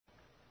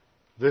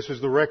This is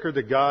the record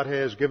that God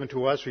has given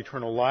to us,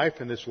 eternal life,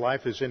 and this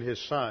life is in His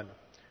Son.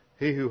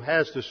 He who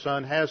has the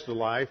Son has the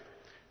life.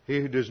 He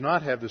who does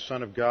not have the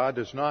Son of God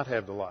does not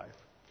have the life.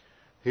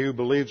 He who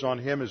believes on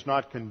Him is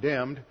not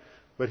condemned,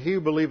 but he who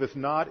believeth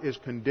not is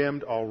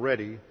condemned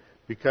already,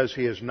 because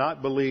he has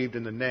not believed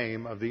in the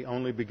name of the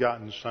only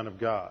begotten Son of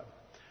God.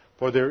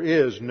 For there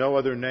is no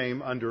other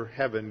name under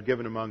heaven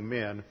given among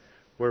men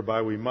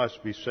whereby we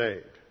must be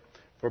saved.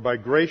 For by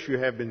grace you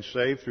have been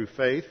saved through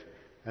faith,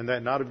 and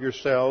that not of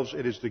yourselves,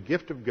 it is the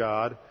gift of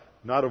God,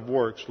 not of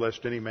works,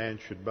 lest any man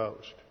should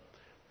boast.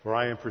 For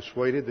I am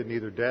persuaded that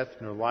neither death,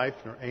 nor life,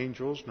 nor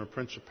angels, nor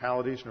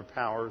principalities, nor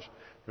powers,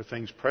 nor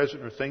things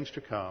present, nor things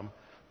to come,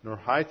 nor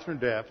height, nor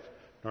depth,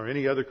 nor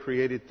any other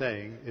created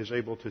thing is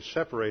able to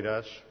separate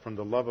us from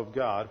the love of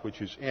God,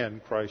 which is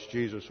in Christ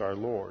Jesus our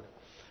Lord.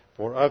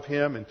 For of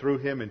Him, and through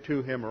Him, and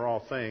to Him are all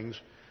things,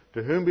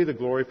 to whom be the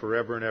glory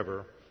forever and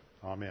ever.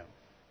 Amen.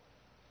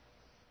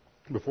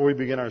 Before we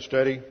begin our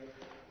study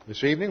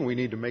this evening, we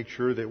need to make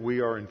sure that we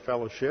are in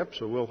fellowship,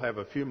 so we'll have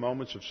a few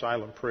moments of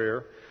silent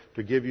prayer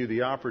to give you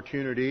the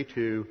opportunity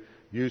to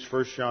use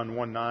 1 John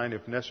 1:9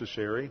 if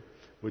necessary,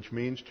 which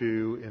means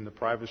to, in the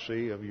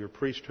privacy of your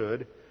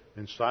priesthood,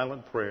 in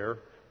silent prayer,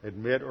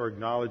 admit or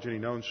acknowledge any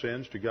known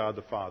sins to God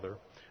the Father.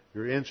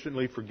 You're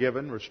instantly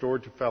forgiven,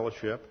 restored to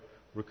fellowship,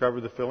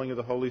 recover the filling of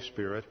the Holy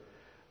Spirit,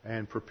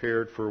 and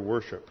prepared for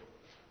worship.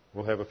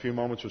 We'll have a few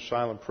moments of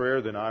silent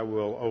prayer, then I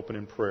will open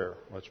in prayer.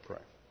 Let's pray.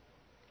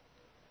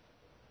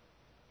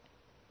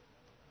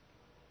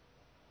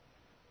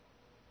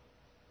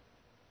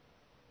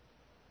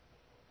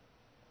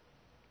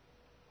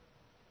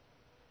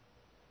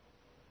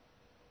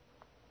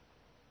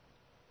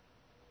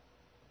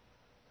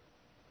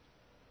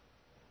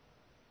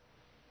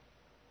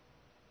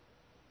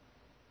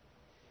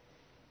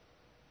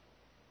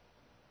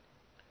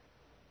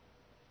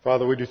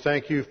 Father, we do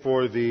thank you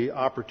for the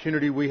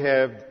opportunity we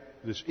have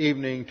this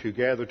evening to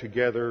gather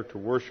together, to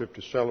worship,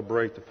 to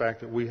celebrate the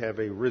fact that we have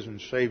a risen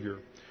Savior,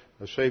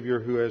 a Savior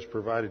who has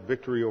provided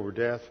victory over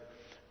death,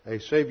 a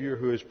Savior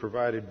who has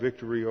provided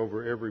victory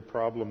over every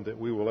problem that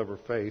we will ever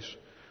face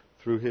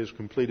through His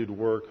completed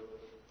work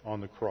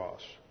on the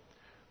cross.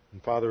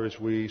 And Father, as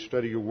we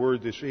study your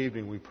word this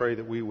evening, we pray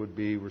that we would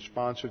be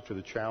responsive to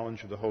the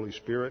challenge of the Holy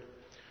Spirit,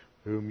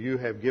 whom you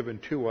have given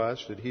to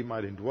us, that He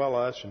might indwell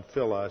us and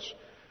fill us,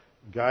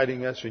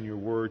 guiding us in your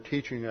word,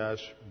 teaching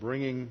us,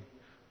 bringing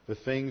the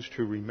things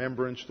to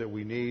remembrance that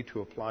we need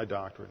to apply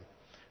doctrine.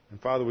 And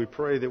Father, we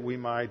pray that we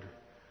might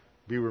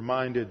be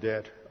reminded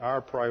that our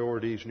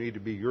priorities need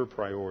to be your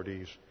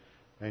priorities,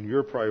 and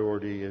your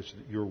priority is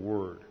your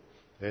word.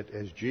 That,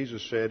 as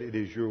Jesus said, it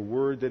is your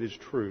word that is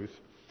truth,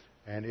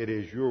 and it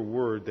is your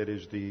word that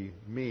is the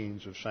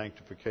means of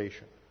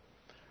sanctification.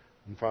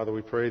 And Father,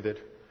 we pray that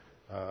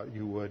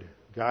you would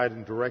guide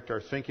and direct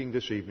our thinking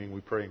this evening.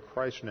 We pray in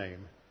Christ's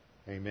name.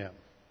 Amen.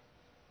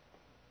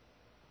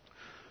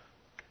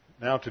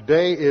 Now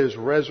today is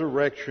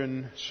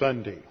Resurrection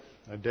Sunday,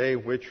 a day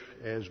which,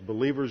 as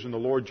believers in the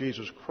Lord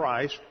Jesus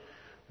Christ,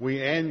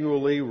 we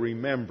annually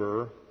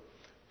remember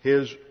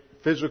His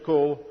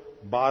physical,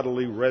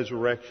 bodily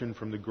resurrection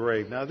from the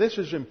grave. Now this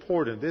is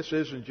important. This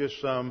isn't just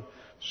some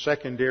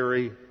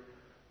secondary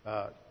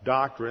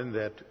doctrine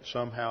that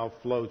somehow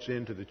floats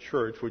into the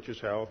church, which is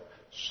how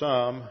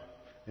some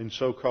in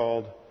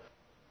so-called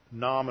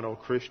nominal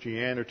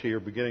Christianity are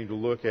beginning to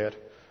look at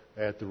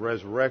the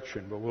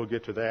resurrection, but we'll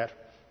get to that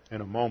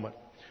in a moment.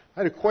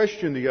 I had a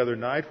question the other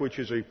night, which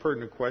is a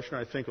pertinent question.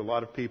 I think a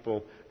lot of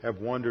people have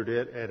wondered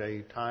it at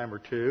a time or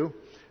two,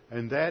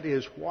 and that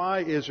is, why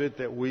is it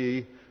that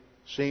we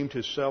seem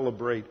to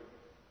celebrate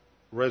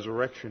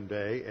Resurrection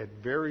Day at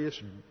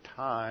various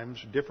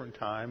times, different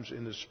times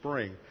in the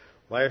spring?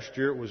 Last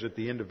year it was at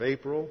the end of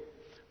April.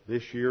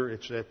 This year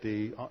it's at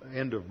the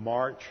end of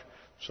March.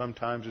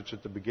 Sometimes it's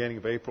at the beginning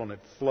of April, and it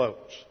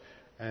floats.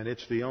 And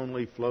it's the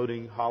only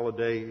floating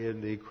holiday in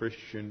the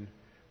Christian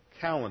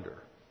calendar.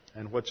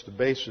 And what's the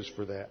basis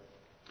for that?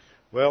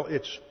 Well,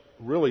 it's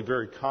really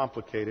very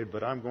complicated,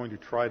 but I'm going to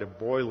try to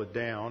boil it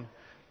down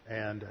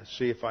and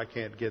see if I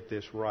can't get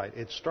this right.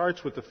 It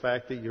starts with the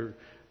fact that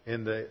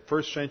in the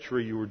first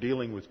century you were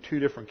dealing with two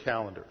different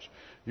calendars.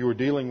 You were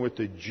dealing with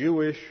the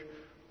Jewish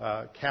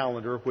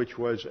calendar, which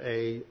was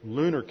a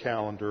lunar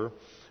calendar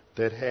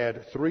that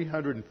had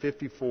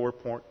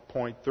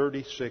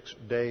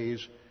 354.36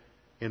 days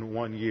in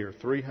 1 year.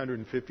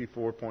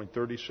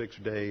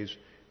 354.36 days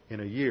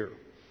in a year.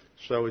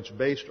 So it's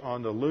based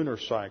on the lunar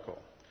cycle.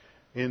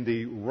 In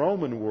the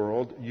Roman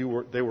world,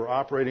 they were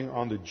operating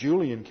on the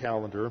Julian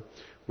calendar,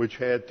 which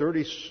had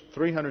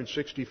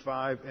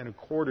 365 and a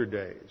quarter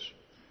days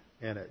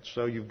in it.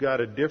 So you've got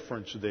a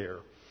difference there.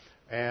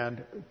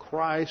 And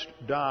Christ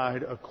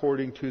died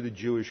according to the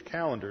Jewish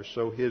calendar.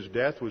 So His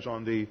death was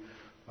on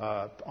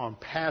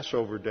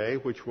Passover Day,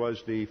 which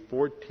was the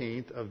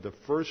 14th of the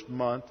first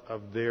month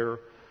of their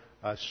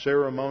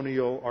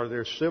ceremonial or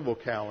their civil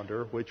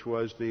calendar, which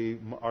was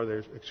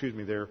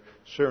their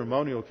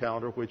ceremonial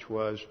calendar, which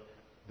was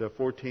the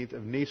 14th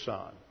of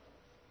Nisan.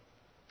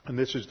 And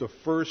this is the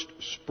first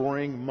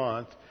spring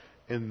month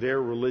in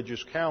their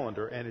religious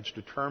calendar, and it's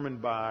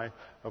determined by,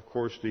 of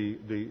course, the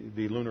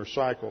lunar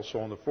cycle. So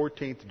on the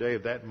 14th day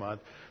of that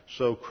month,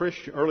 so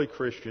early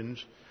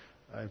Christians,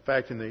 in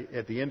fact,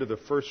 at the end of the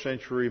first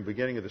century and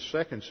beginning of the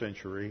second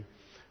century,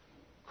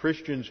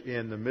 Christians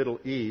in the Middle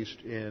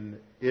East, in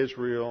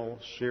Israel,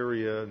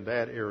 Syria, and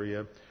that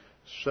area,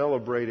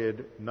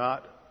 celebrated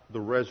not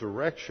the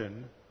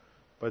resurrection,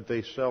 but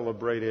they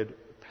celebrated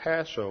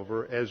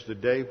Passover as the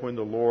day when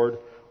the Lord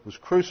was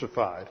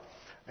crucified.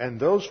 And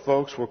those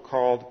folks were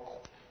called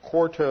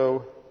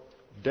Quartodecimans.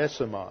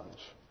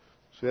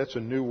 So that's a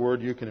new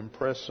word you can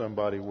impress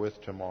somebody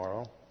with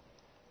tomorrow.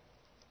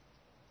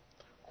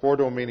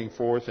 Quarto meaning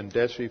fourth, and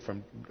deci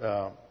from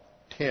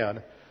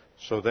 10.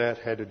 So that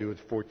had to do with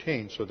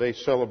 14. So they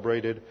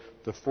celebrated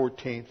the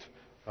 14th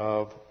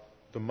of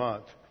the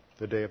month,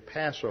 the day of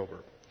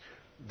Passover.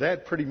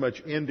 That pretty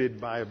much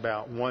ended by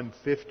about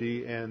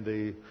 150, and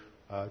the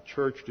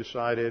church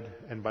decided,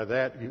 and by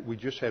that we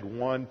just had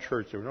one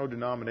church. There were no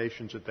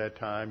denominations at that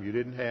time. You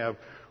didn't have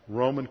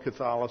Roman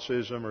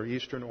Catholicism or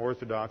Eastern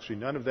Orthodoxy.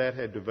 None of that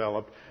had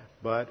developed,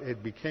 but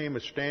it became a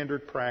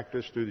standard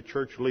practice through the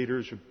church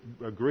leaders,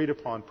 agreed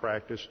upon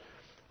practice,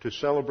 to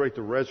celebrate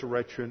the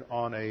resurrection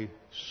on a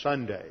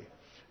Sunday.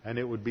 And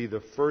it would be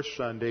the first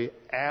Sunday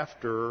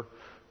after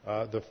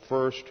the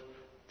first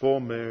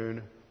full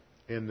moon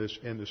in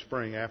the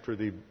spring, after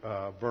the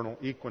vernal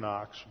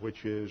equinox,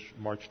 which is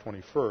March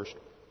 21st.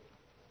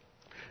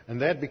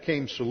 And that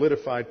became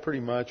solidified pretty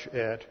much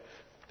at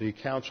the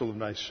Council of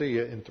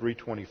Nicaea in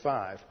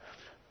 325.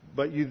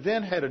 But you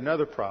then had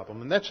another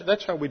problem, and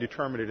that's how we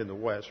determined it in the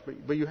West.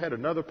 But you had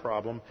another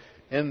problem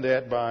in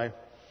that by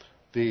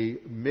the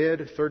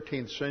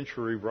mid-13th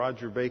century,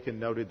 Roger Bacon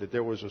noted that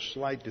there was a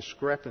slight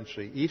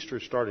discrepancy. Easter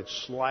started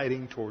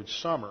sliding towards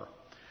summer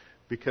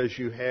because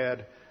you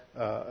had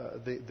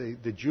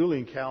the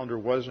Julian calendar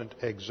wasn't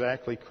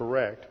exactly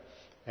correct,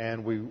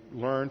 and we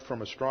learned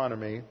from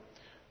astronomy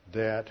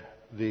that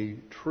the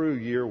true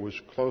year was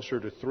closer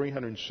to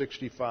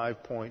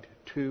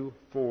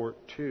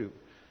 365.242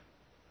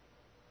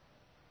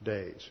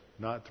 days,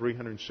 not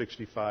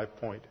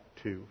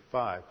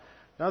 365.25.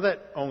 Now that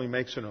only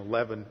makes an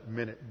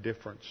 11-minute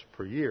difference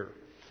per year,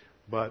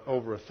 but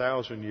over a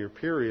 1,000-year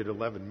period,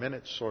 11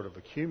 minutes sort of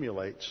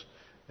accumulates,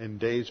 and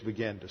days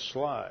began to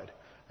slide.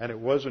 And it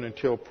wasn't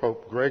until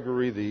Pope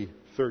Gregory the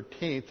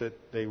 13th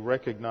that they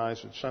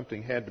recognized that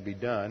something had to be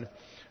done.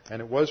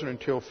 And it wasn't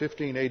until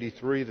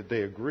 1583 that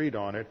they agreed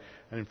on it.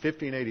 And in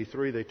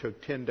 1583 they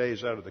took 10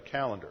 days out of the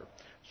calendar.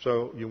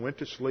 So you went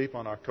to sleep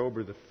on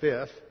October the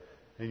 5th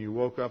and you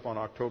woke up on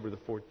October the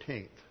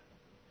 14th.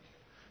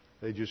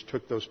 They just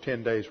took those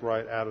 10 days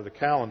right out of the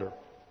calendar.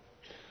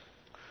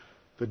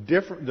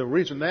 The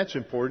reason that's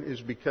important is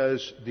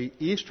because the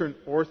Eastern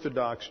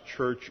Orthodox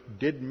Church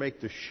did make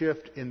the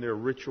shift in their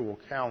ritual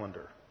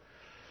calendar.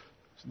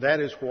 That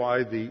is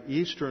why the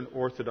Eastern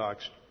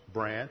Orthodox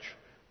branch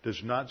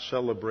does not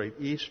celebrate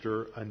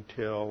Easter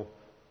until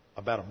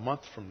about a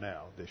month from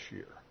now this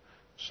year.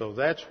 So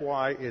that's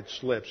why it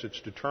slips. It's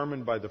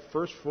determined by the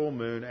first full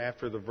moon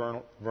after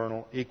the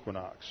vernal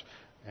equinox.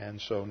 And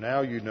so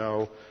now you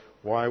know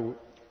why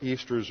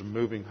Easter is a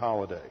moving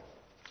holiday.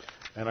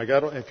 And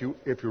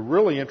if you're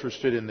really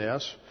interested in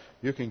this,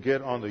 you can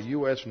get on the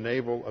U.S.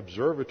 Naval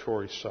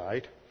Observatory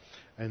site,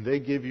 and they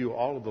give you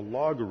all of the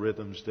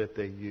logarithms that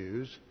they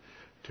use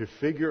to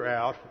figure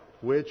out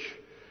which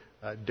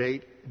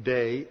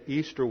day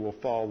Easter will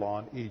fall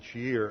on each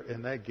year,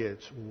 and that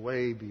gets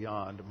way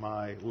beyond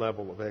my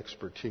level of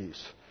expertise.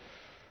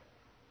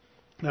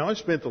 Now, I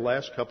spent the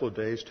last couple of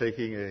days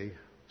taking a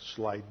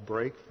slight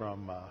break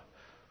from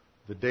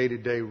the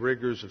day-to-day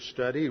rigors of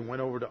study and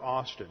went over to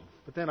Austin.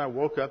 But then I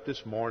woke up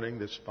this morning,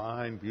 this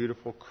fine,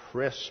 beautiful,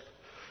 crisp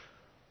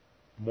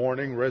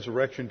morning,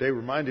 Resurrection Day,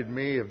 reminded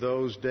me of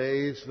those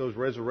days, those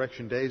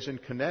Resurrection Days in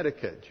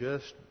Connecticut.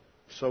 Just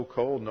so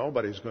cold,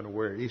 nobody's going to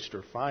wear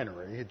Easter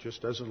finery. It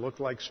just doesn't look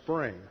like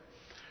spring.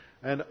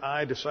 And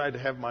I decided to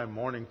have my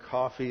morning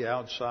coffee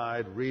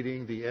outside,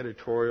 reading the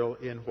editorial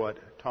in what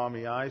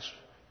Tommy Ice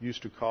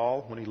used to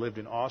call, when he lived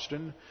in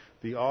Austin,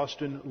 the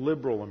Austin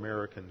Liberal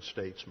American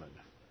Statesman.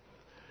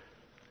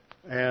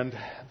 And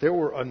there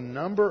were a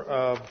number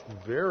of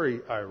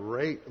very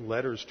irate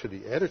letters to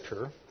the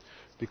editor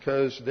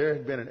because there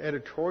had been an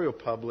editorial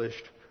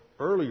published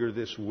earlier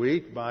this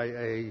week by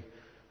a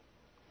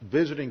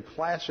visiting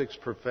classics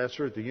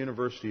professor at the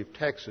University of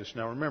Texas.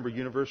 Now remember,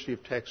 University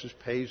of Texas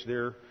pays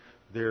their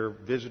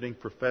visiting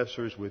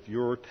professors with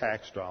your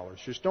tax dollars.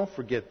 Just don't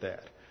forget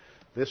that.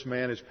 This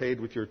man is paid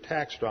with your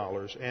tax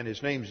dollars, and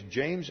his name's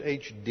James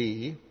H.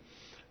 Dee.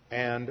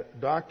 And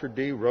Dr.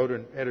 D wrote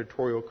an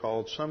editorial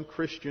called "Some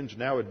Christians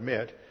Now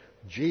Admit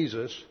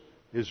Jesus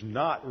is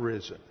Not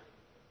Risen."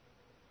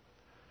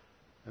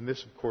 And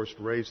this, of course,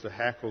 raised the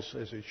hackles,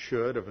 as it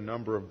should, of a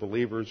number of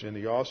believers in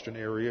the Austin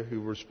area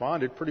who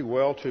responded pretty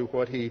well to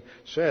what he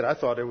said. I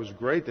thought it was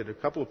great that a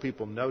couple of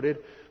people noted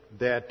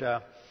that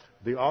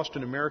the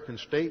Austin American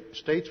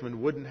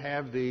Statesman wouldn't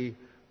have the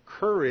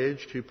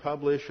courage to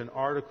publish an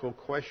article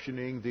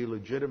questioning the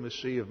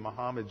legitimacy of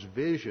Muhammad's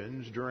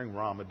visions during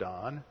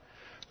Ramadan.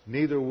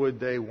 Neither would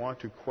they want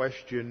to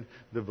question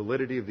the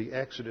validity of the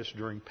Exodus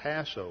during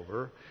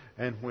Passover.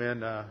 And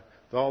when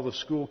all the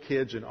school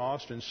kids in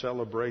Austin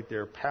celebrate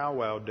their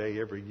powwow day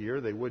every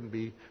year, they wouldn't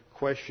be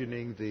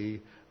questioning the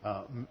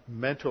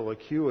mental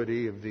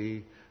acuity of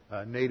the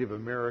Native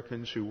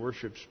Americans who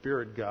worship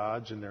spirit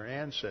gods and their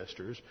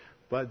ancestors.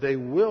 But they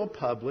will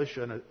publish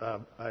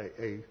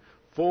a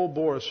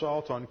full-bore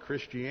assault on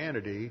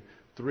Christianity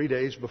 3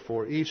 days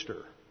before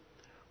Easter,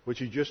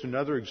 which is just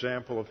another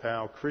example of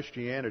how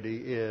Christianity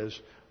is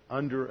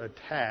under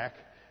attack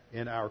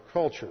in our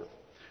culture.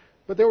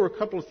 But there were a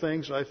couple of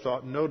things I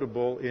thought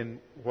notable in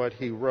what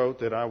he wrote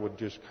that I would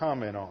just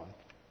comment on.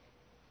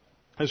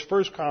 His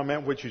first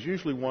comment, which is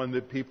usually one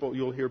that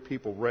you'll hear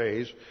people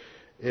raise,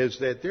 is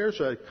that there's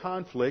a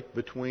conflict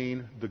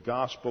between the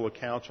gospel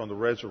accounts on the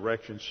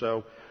resurrection.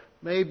 So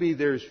maybe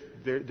there's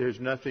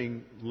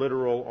nothing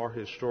literal or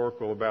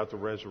historical about the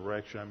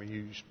resurrection. I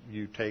mean,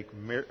 you take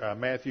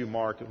Matthew,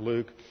 Mark,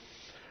 Luke,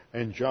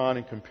 and John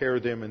and compare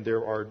them, and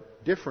there are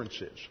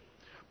differences.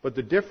 But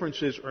the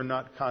differences are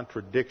not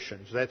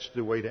contradictions. That's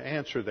the way to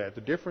answer that.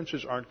 The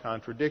differences aren't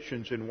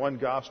contradictions. In one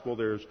gospel,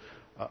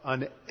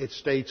 it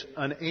states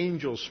an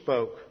angel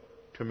spoke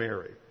to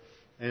Mary.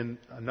 In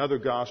another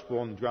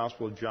gospel, in the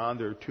Gospel of John,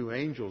 there are 2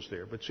 angels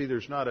there. But see,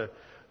 there's not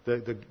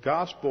the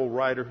gospel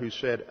writer who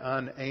said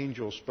an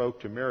angel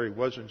spoke to Mary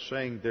wasn't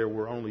saying there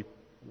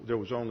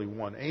was only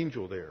one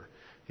angel there.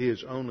 He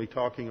is only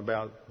talking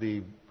about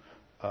the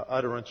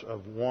utterance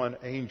of one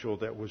angel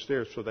that was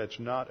there. So that's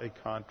not a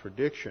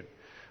contradiction.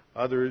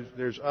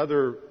 There's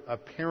other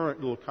apparent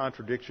little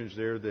contradictions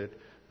there that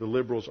the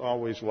liberals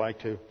always like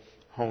to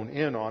hone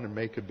in on and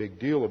make a big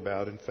deal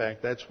about. In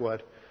fact, that's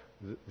what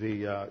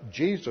the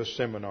Jesus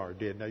Seminar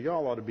did. Now,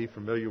 y'all ought to be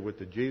familiar with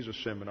the Jesus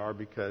Seminar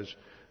because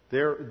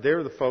they're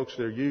the folks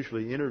that are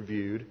usually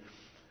interviewed.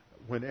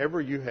 Whenever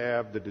you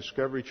have the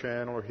Discovery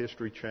Channel or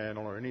History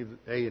Channel or any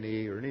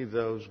A&E or any of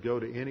those, go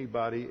to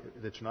anybody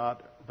that's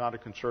not a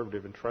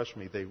conservative, and trust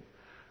me, they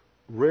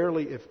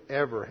rarely, if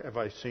ever, have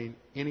I seen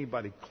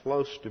anybody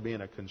close to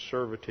being a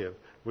conservative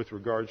with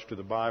regards to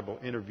the Bible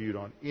interviewed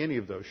on any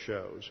of those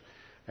shows.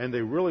 And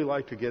they really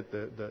like to get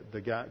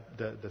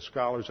the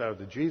scholars out of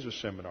the Jesus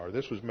Seminar.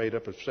 This was made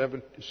up of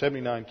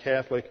 79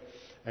 Catholic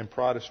and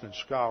Protestant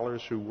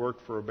scholars who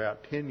worked for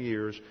about 10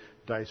 years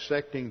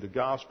dissecting the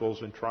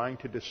Gospels and trying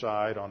to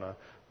decide on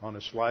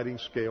a sliding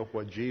scale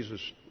what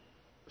Jesus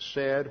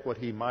said, what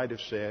he might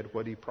have said,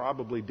 what he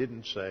probably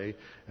didn't say,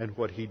 and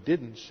what he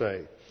didn't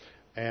say.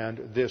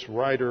 And this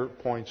writer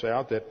points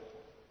out that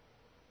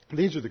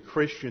these are the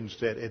Christians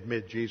that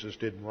admit Jesus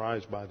didn't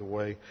rise, by the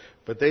way,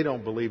 but they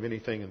don't believe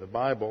anything in the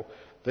Bible.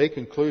 They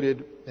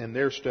concluded in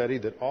their study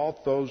that all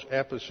those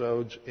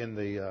episodes in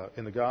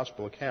the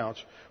Gospel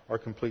accounts are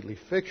completely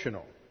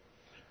fictional.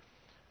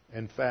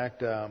 In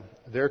fact,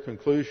 their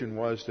conclusion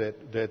was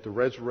that the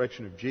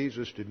resurrection of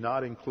Jesus did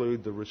not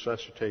include the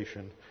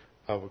resuscitation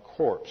of a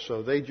corpse.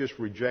 So they just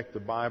reject the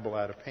Bible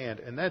out of hand.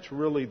 And that's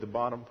really the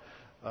bottom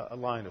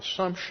line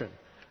assumption,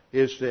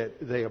 is that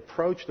they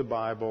approach the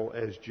Bible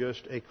as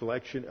just a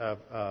collection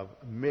of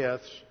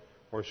myths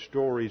or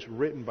stories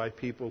written by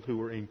people who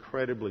were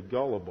incredibly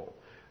gullible.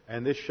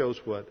 And this shows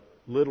what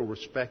little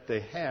respect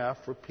they have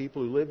for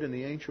people who lived in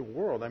the ancient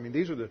world. I mean,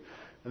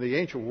 the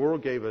ancient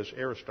world gave us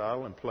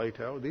Aristotle and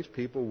Plato. These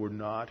people were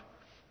not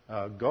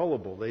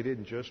gullible. They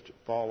didn't just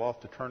fall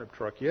off the turnip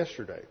truck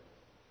yesterday.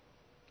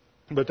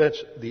 But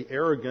that's the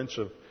arrogance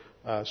of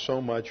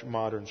so much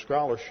modern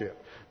scholarship.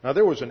 Now,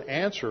 there was an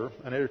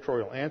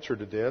editorial answer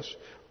to this,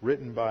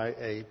 written by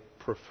a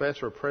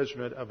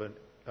president of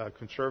a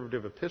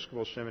conservative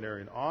Episcopal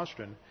seminary in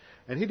Austin,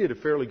 and he did a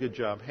fairly good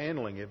job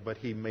handling it, but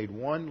he made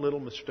one little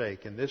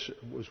mistake, and this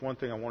was one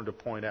thing I wanted to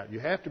point out. You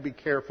have to be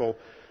careful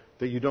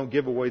that you don't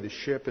give away the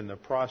ship in the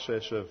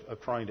process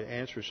of trying to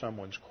answer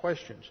someone's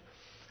questions.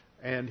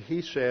 And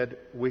he said,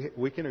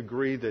 we can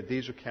agree that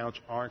these accounts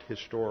aren't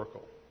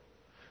historical.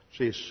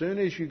 See, as soon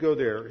as you go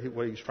there,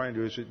 what he's trying to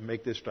do is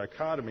make this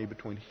dichotomy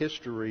between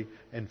history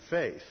and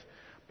faith.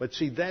 But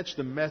see, that's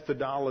the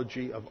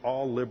methodology of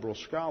all liberal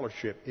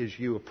scholarship, is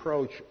you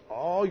approach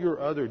all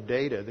your other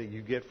data that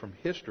you get from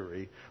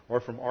history or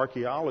from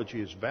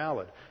archaeology as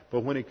valid.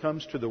 But when it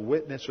comes to the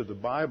witness of the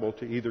Bible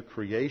to either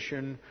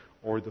creation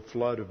or the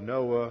flood of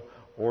Noah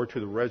or to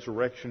the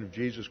resurrection of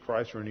Jesus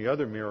Christ or any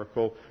other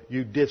miracle,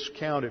 you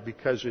discount it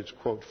because it's,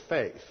 quote,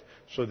 faith.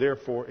 So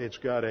therefore, it's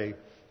got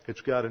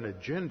an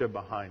agenda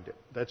behind it.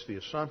 That's the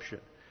assumption.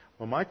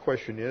 Well, my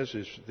question is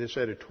this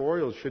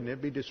editorial, shouldn't it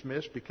be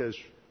dismissed because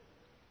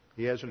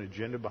he has an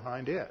agenda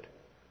behind it?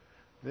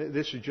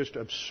 This is just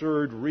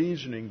absurd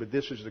reasoning, but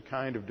this is the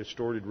kind of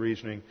distorted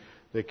reasoning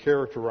that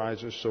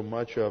characterizes so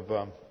much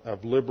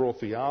of liberal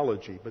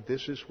theology. But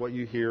this is what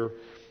you hear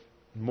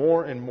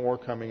more and more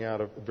coming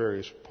out of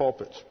various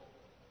pulpits.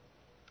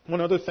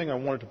 One other thing I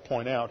wanted to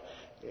point out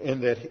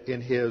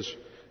in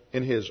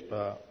his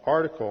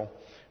article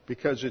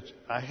because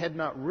I had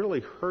not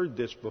really heard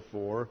this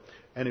before,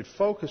 and it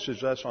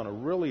focuses us on a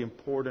really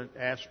important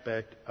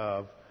aspect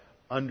of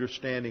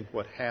understanding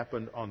what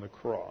happened on the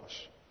cross.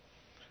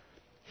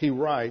 He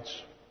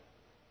writes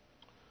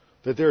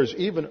that there's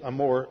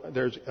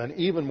an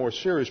even more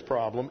serious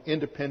problem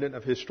independent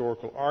of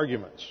historical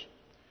arguments.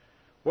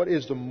 What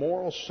is the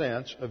moral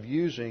sense of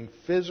using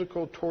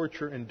physical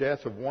torture and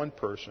death of one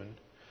person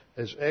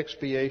as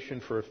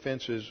expiation for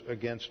offenses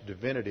against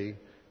divinity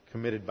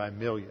committed by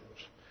millions?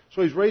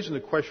 So he's raising the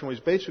question. What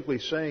he's basically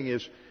saying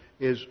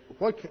is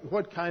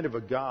what kind of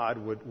a God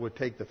would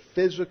take the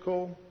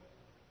physical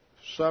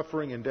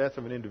suffering and death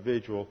of an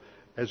individual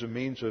as a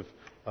means to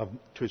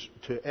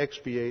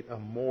expiate a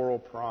moral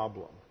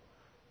problem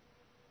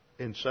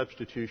in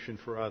substitution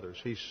for others?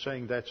 He's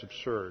saying that's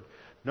absurd.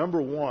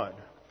 Number one,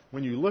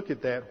 when you look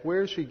at that,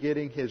 where's he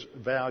getting his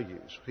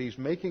values? He's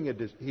making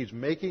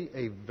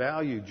a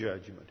value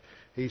judgment.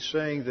 He's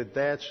saying that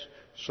that's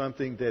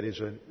something that is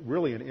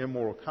really an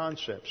immoral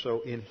concept.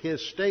 So in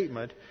his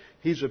statement,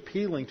 he's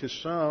appealing to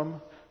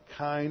some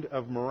kind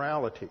of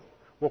morality.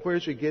 Well,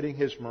 where's he getting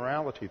his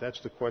morality?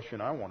 That's the question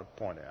I want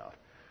to point out.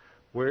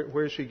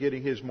 Where's he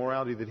getting his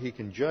morality that he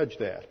can judge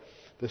that?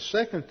 The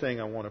second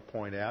thing I want to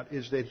point out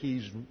is that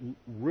he's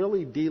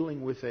really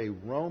dealing with a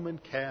Roman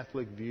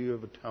Catholic view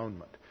of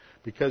atonement.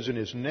 Because in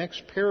his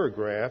next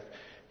paragraph,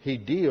 he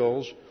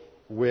deals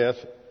with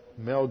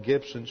Mel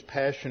Gibson's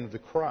Passion of the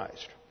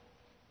Christ.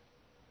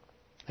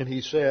 And he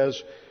says,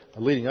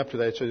 leading up to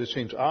that, it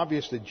seems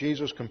obvious that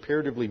Jesus'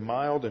 comparatively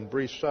mild and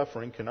brief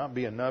suffering cannot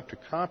be enough to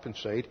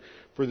compensate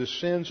for the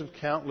sins of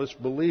countless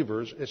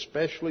believers,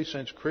 especially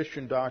since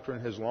Christian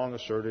doctrine has long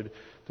asserted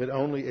that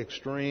only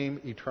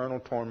extreme eternal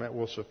torment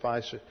will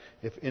suffice it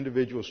if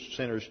individual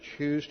sinners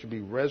choose to be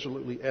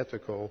resolutely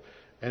ethical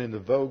and, in the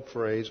vogue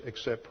phrase,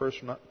 accept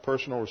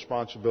personal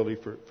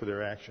responsibility for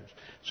their actions.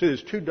 See,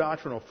 there's two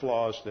doctrinal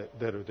flaws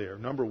that are there.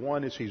 Number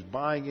one is he's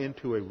buying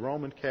into a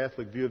Roman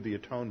Catholic view of the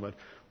atonement,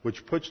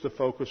 which puts the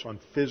focus on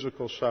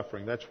physical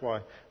suffering. That's why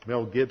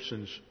Mel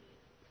Gibson's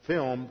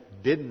film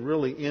didn't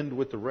really end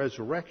with the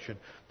resurrection.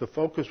 The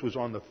focus was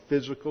on the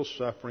physical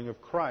suffering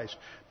of Christ,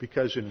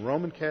 because in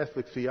Roman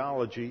Catholic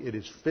theology, it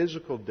is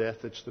physical death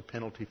that's the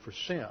penalty for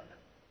sin,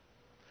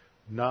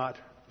 not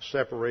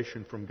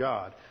separation from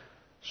God.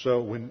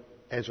 So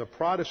as a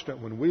Protestant,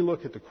 when we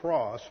look at the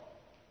cross,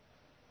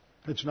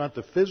 it's not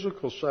the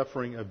physical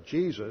suffering of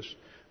Jesus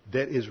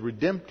that is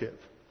redemptive.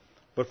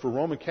 But for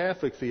Roman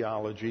Catholic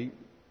theology,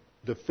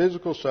 the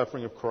physical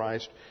suffering of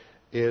Christ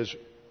is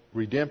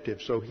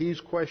redemptive. So he's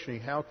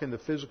questioning, how can the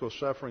physical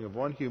suffering of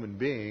one human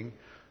being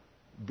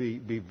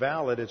be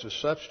valid as a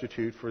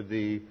substitute for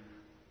the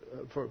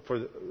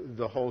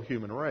whole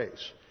human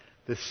race?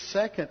 The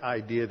second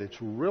idea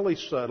that's really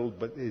subtle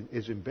but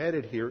is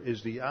embedded here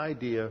is the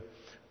idea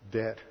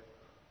that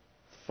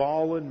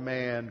fallen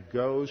man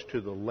goes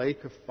to the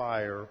lake of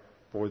fire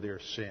for their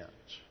sins.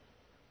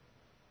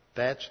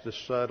 That's the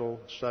subtle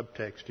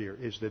subtext here,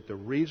 is that the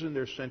reason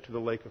they're sent to the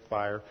lake of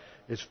fire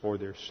is for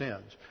their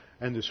sins.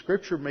 And the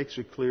Scripture makes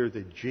it clear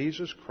that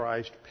Jesus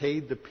Christ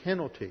paid the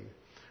penalty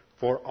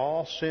for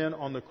all sin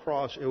on the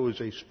cross. It was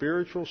a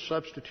spiritual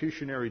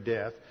substitutionary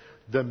death.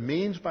 The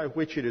means by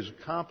which it is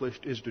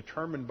accomplished is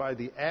determined by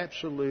the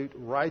absolute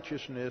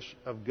righteousness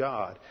of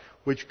God,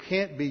 which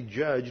can't be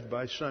judged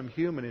by some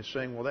human as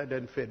saying, well, that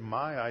doesn't fit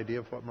my idea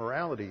of what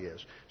morality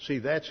is. See,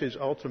 that's his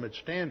ultimate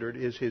standard,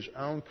 is his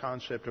own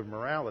concept of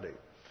morality.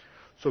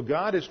 So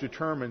God has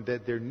determined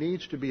that there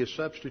needs to be a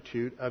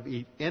substitute of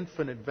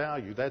infinite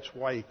value. That's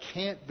why it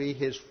can't be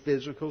his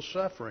physical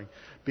suffering,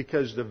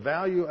 because the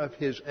value of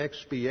his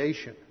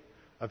expiation,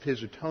 of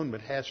his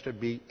atonement, has to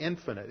be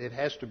infinite. It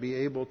has to be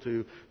able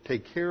to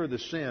take care of the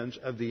sins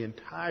of the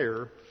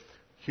entire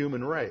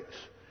human race.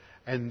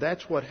 And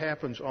that's what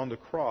happens on the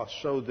cross,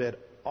 so that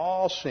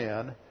all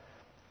sin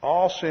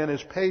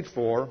is paid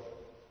for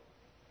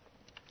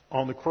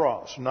on the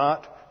cross,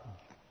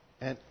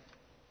 and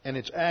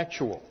it's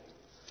actual.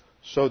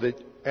 So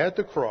that at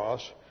the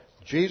cross,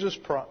 Jesus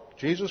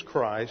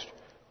Christ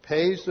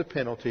pays the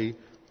penalty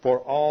for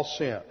all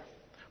sin.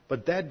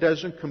 But that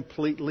doesn't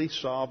completely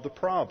solve the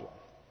problem.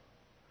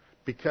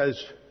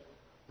 Because,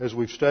 as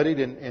we've studied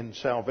in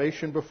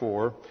salvation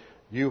before,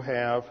 you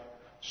have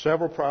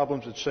several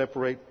problems that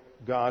separate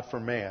God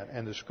from man.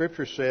 And the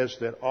Scripture says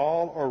that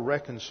all are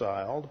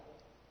reconciled,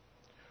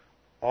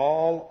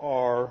 all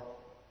are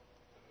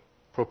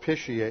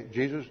propitiate.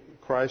 Jesus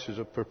Christ is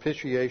a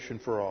propitiation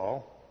for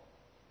all,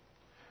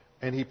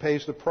 and he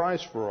pays the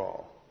price for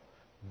all.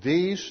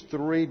 These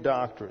three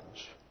doctrines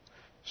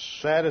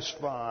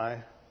satisfy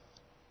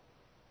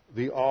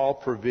the all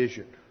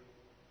provision.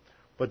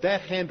 But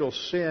that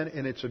handles sin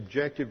in its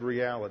objective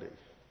reality.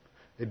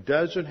 It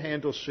doesn't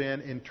handle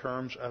sin in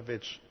terms of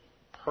its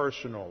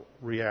personal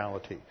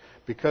reality.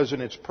 Because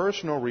in its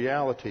personal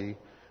reality,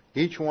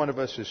 each one of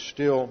us is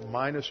still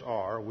minus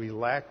R. We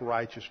lack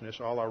righteousness.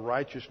 All our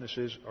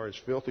righteousnesses are as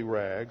filthy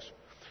rags.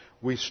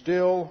 We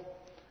still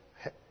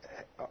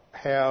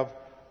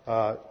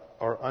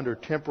are under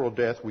temporal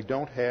death. We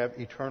don't have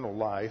eternal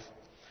life.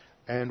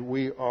 and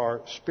we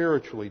are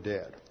spiritually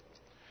dead.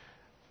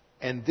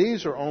 And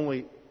these are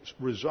only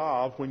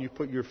resolved when you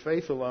put your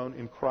faith alone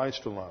in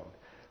Christ alone.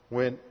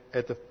 When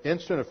at the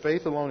instant of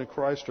faith alone in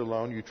Christ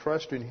alone, you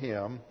trust in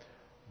Him,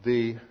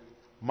 the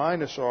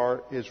minus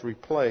R is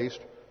replaced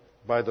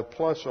by the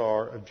plus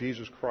R of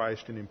Jesus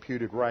Christ in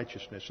imputed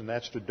righteousness, and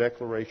that's the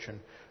declaration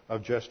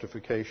of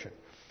justification.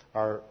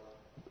 Our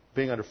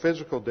being under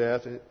physical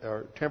death,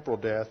 or temporal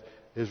death,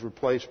 is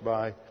replaced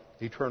by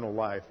eternal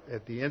life.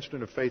 At the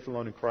instant of faith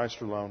alone in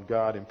Christ alone,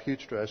 God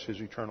imputes to us His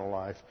eternal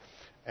life.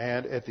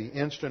 And at the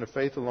instant of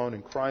faith alone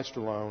in Christ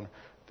alone,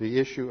 the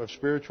issue of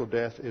spiritual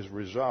death is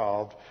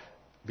resolved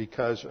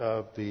because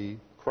of the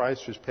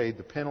Christ has paid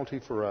the penalty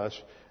for us,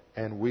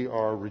 and we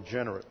are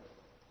regenerate.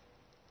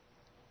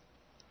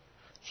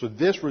 So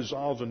this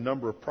resolves a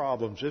number of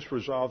problems. This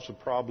resolves the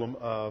problem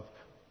of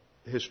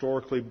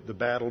historically the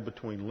battle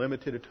between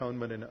limited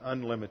atonement and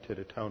unlimited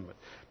atonement.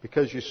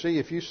 Because you see,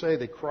 if you say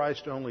that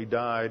Christ only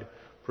died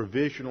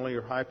provisionally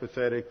or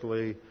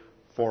hypothetically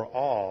for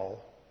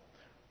all,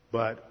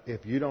 but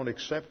if you don't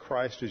accept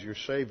Christ as your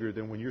Savior,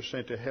 then when you're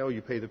sent to hell,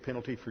 you pay the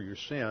penalty for your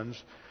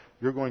sins,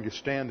 you're going to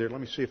stand there.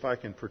 Let me see if I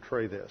can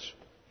portray this.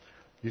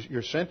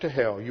 You're sent to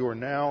hell. You are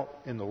now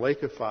in the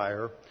lake of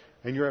fire,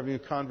 and you're having a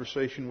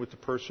conversation with the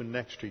person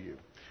next to you.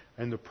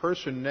 And the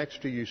person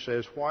next to you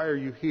says, "Why are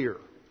you here?"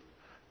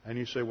 And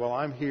you say, "Well,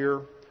 I'm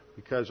here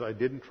because I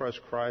didn't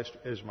trust Christ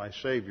as my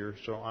Savior,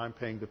 so I'm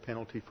paying the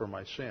penalty for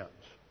my sins."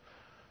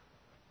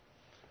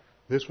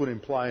 This would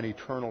imply an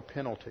eternal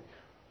penalty.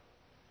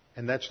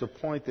 And that's the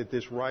point that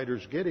this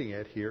writer's getting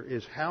at here,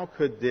 is how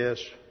could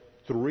this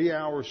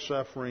 3-hour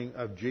suffering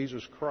of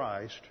Jesus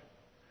Christ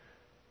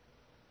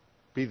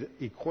be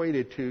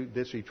equated to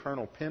this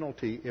eternal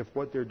penalty if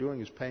what they're doing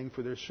is paying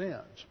for their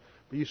sins?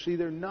 But you see,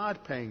 they're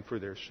not paying for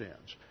their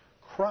sins.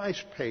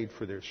 Christ paid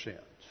for their sins.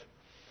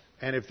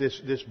 And if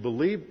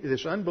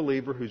this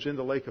unbeliever who's in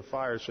the lake of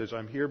fire says,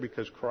 "I'm here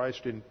because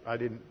I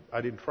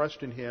didn't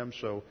trust in Him,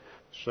 so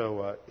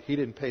He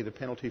didn't pay the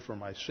penalty for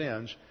my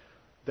sins,"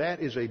 that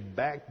is a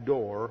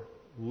backdoor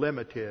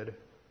limited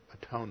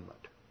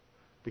atonement.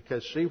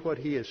 Because see, what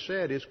he has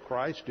said is,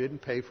 Christ didn't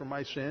pay for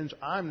my sins,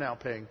 I'm now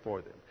paying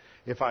for them.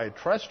 If I had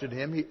trusted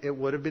Him, it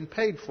would have been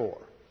paid for.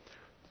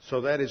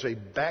 So that is a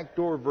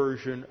backdoor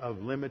version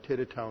of limited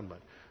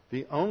atonement.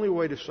 The only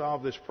way to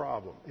solve this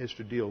problem is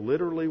to deal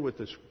literally with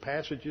the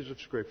passages of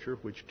Scripture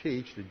which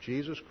teach that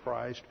Jesus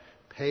Christ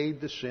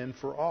paid the sin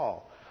for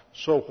all.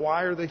 So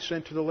why are they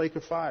sent to the lake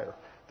of fire?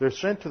 They're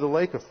sent to the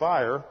lake of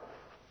fire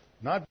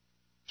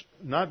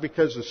not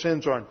because the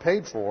sins aren't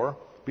paid for,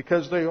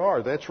 because they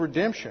are. That's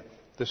redemption.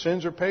 The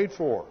sins are paid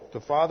for.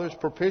 The Father's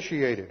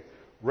propitiated.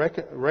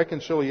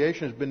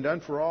 Reconciliation has been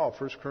done for all.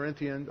 2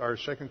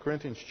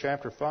 Corinthians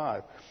chapter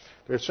 5.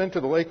 They're sent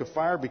to the lake of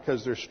fire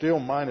because they're still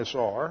minus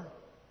R.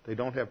 They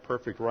don't have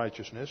perfect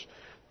righteousness.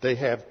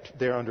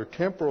 They're under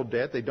temporal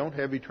debt. They don't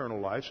have eternal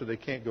life, so they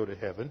can't go to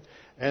heaven.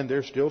 And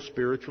they're still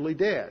spiritually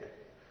dead.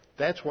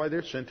 That's why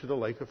they're sent to the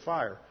lake of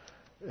fire.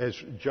 As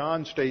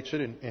John states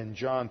it in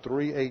John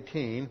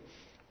 3:18,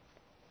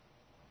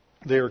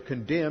 they are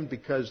condemned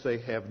because they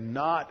have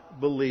not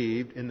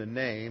believed in the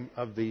name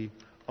of the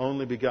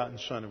only begotten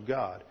Son of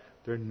God.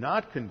 They're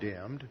not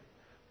condemned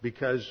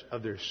because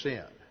of their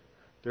sin.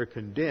 They're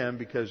condemned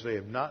because they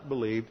have not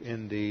believed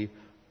in the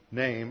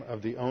name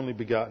of the only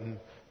begotten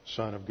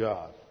Son of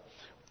God.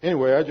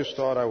 Anyway, I just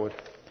thought I would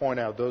point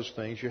out those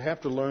things. You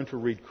have to learn to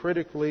read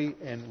critically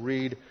and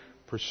read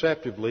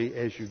perceptively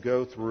as you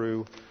go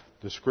through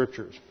the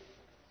Scriptures.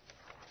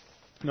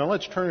 Now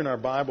let's turn in our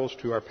Bibles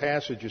to our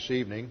passage this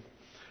evening,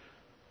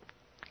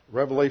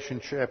 Revelation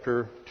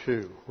chapter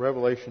 2.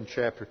 Revelation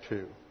chapter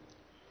 2.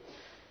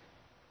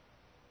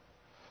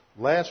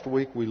 Last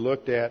week we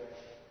looked at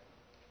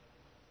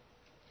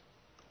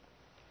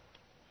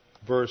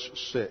verse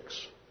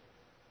 6.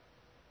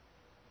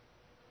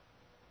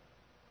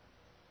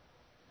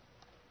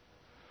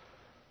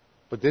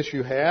 But this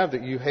you have,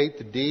 that you hate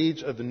the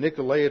deeds of the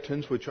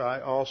Nicolaitans, which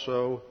I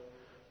also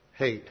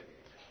hate.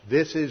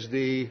 This is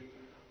the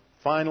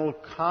final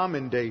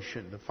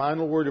commendation, the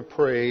final word of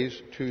praise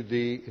to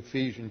the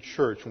Ephesian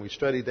church. And we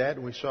studied that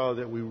and we saw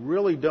that we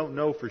really don't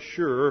know for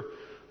sure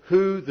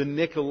who the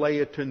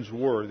Nicolaitans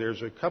were.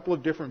 There's a couple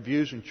of different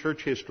views in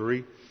church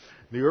history.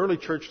 The early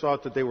church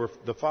thought that they were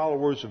the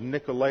followers of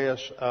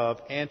Nicolaus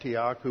of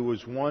Antioch, who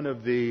was one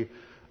of the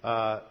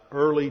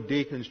early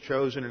deacons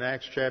chosen in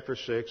Acts chapter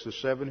 6, the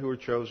 7 who were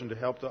chosen to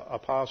help the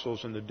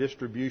apostles in the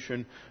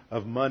distribution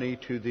of money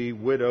to the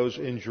widows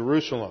in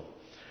Jerusalem.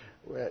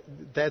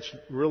 That's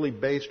really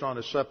based on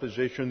a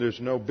supposition. There's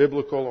no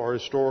biblical or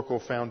historical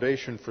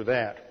foundation for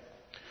that.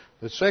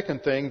 The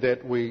second thing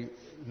that we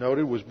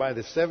noted was by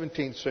the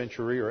 17th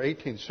century or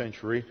 18th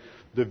century,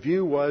 the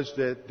view was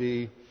that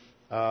the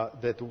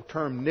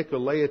term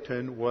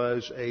Nicolaitan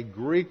was a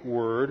Greek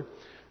word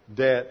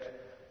that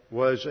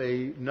was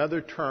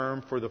another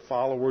term for the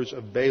followers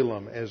of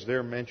Balaam, as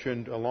they're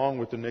mentioned along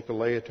with the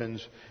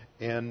Nicolaitans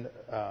in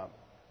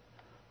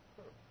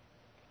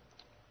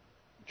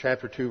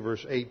chapter 2,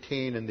 verse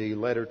 18 in the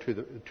letter to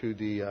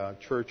the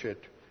church at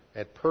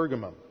at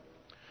Pergamum.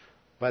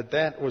 But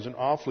that was an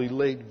awfully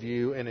late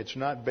view, and it's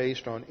not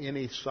based on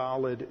any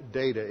solid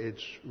data.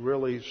 It's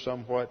really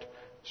somewhat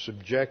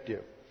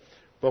subjective.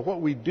 But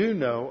what we do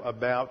know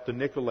about the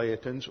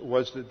Nicolaitans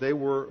was that they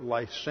were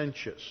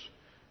licentious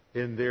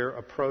in their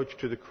approach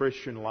to the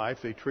Christian life.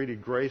 They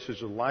treated grace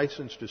as a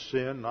license to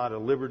sin, not a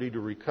liberty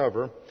to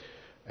recover.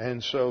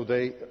 And so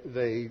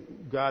they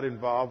got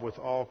involved with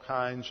all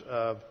kinds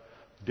of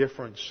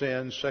different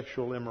sins,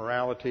 sexual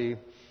immorality,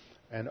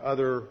 and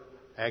other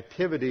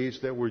activities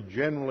that were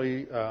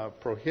generally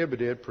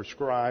prohibited,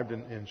 prescribed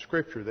in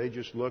Scripture. They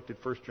just looked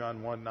at 1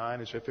 John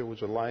 1:9 as if it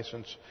was a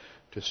license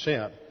to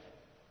sin.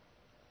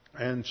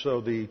 And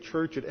so the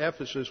church at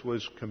Ephesus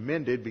was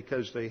commended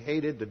because they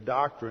hated the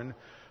doctrine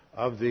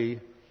of the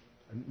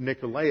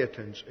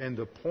Nicolaitans. And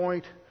the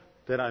point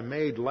that I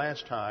made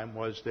last time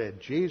was that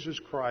Jesus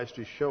Christ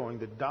is showing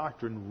that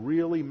doctrine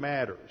really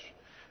matters.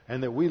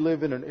 And that we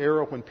live in an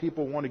era when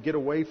people want to get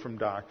away from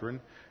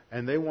doctrine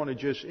and they want to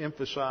just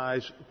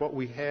emphasize what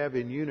we have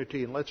in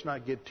unity. And let's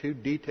not get too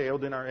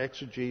detailed in our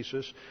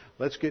exegesis.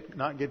 Let's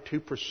not get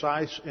too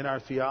precise in our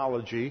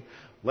theology.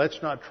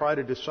 Let's not try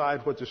to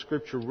decide what the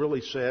Scripture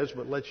really says,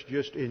 but let's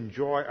just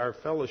enjoy our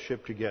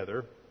fellowship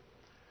together.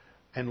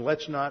 And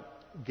let's not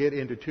get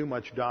into too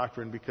much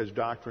doctrine because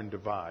doctrine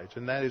divides.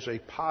 And that is a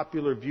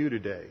popular view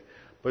today.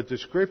 But the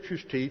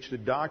Scriptures teach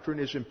that doctrine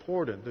is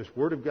important. This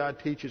Word of God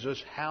teaches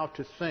us how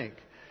to think.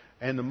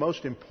 And the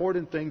most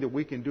important thing that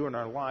we can do in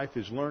our life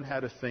is learn how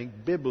to think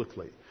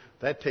biblically.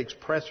 That takes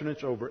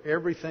precedence over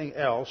everything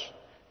else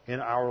in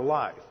our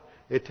life.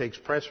 It takes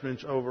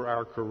precedence over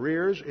our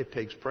careers. It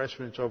takes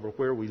precedence over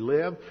where we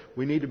live.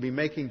 We need to be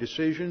making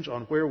decisions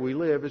on where we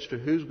live as to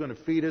who's going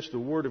to feed us the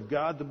Word of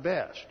God the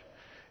best.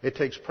 It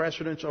takes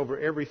precedence over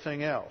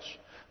everything else.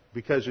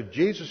 Because if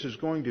Jesus is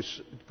going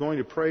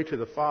to pray to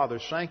the Father,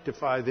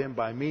 sanctify them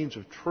by means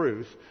of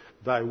truth,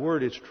 thy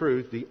word is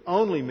truth, the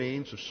only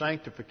means of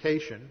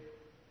sanctification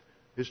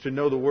is to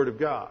know the Word of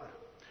God.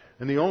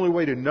 And the only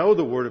way to know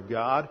the Word of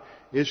God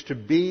is to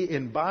be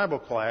in Bible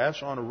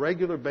class on a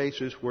regular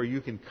basis where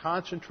you can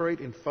concentrate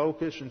and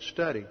focus and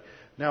study.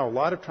 Now, a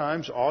lot of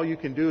times all you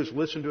can do is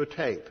listen to a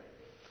tape.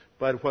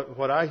 But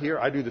what I hear,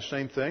 I do the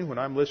same thing. When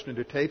I'm listening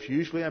to tapes,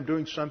 usually I'm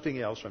doing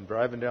something else. I'm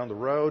driving down the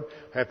road.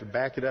 I have to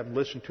back it up and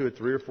listen to it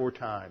 3 or 4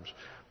 times.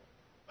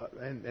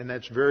 And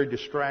that's very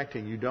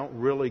distracting. You don't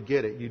really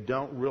get it. You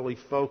don't really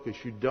focus.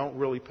 You don't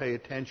really pay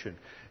attention.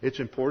 It's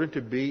important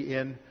to be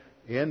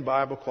in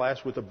Bible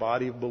class with a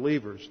body of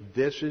believers.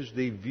 This is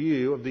the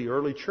view of the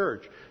early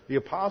church. The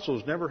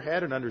apostles never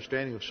had an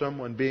understanding of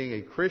someone being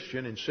a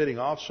Christian and sitting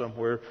off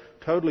somewhere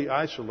totally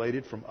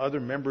isolated from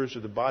other members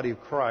of the body of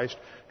Christ,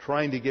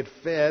 trying to get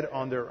fed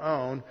on their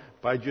own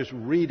by just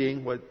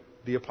reading what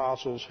the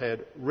apostles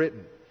had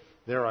written.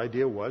 Their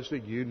idea was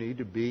that you need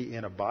to be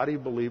in a body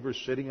of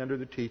believers sitting under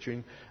the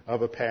teaching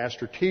of a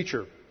pastor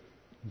teacher.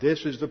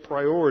 This is the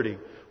priority.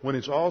 When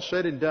it's all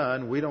said and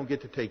done, we don't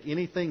get to take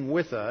anything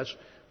with us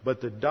but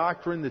the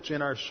doctrine that's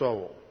in our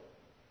soul.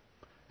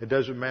 It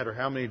doesn't matter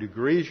how many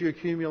degrees you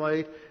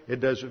accumulate.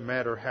 It doesn't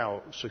matter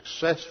how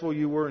successful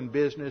you were in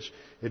business.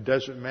 It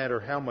doesn't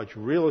matter how much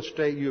real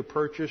estate you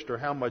purchased or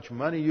how much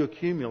money you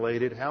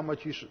accumulated, how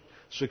much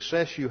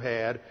success you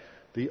had.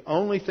 The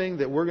only thing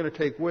that we're going to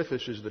take with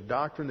us is the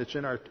doctrine that's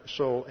in our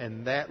soul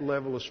and that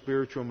level of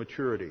spiritual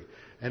maturity.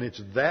 And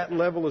it's that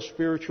level of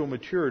spiritual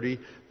maturity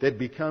that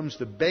becomes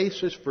the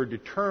basis for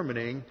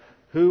determining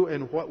who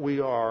and what we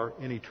are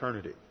in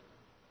eternity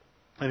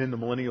and in the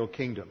millennial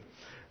kingdom.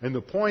 And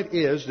the point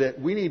is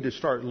that we need to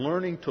start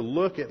learning to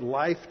look at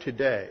life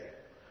today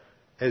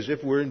as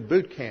if we're in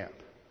boot camp.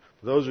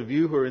 For those of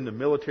you who are in the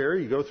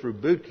military, you go through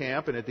boot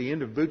camp, and at the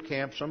end of boot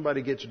camp,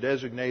 somebody gets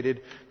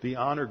designated the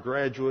honor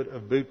graduate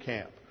of boot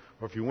camp.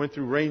 Or if you went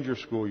through Ranger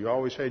School, you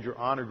always had your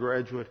honor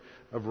graduate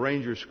of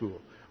Ranger School.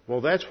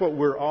 Well, that's what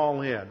we're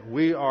all in.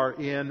 We are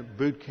in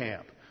boot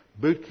camp.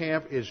 Boot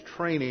camp is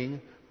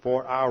training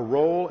for our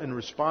role and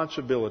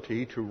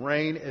responsibility to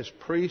reign as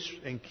priests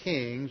and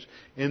kings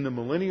in the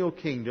millennial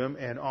kingdom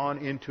and on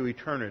into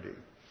eternity.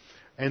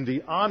 And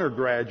the honor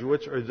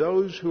graduates are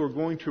those who are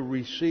going to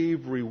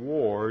receive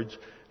rewards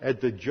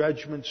at the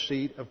judgment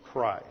seat of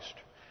Christ.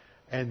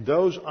 And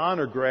those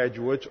honor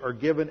graduates are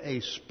given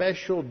a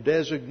special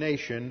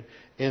designation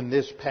in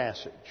this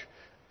passage.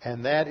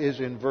 And that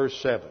is in verse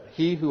 7.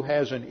 He who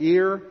has an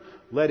ear,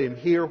 let him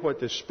hear what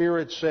the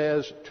Spirit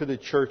says to the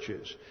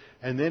churches.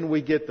 And then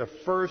we get the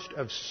first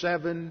of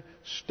 7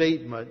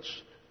 statements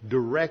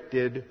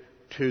directed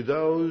to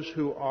those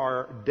who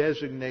are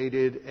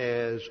designated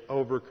as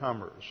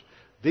overcomers.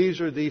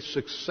 These are the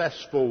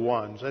successful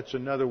ones. That's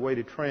another way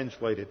to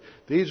translate it.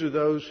 These are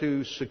those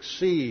who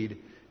succeed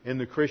in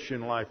the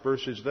Christian life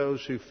versus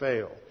those who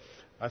fail.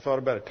 I thought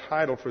about a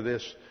title for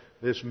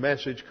this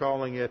message,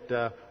 calling it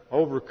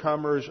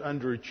Overcomers,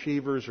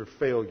 Underachievers, or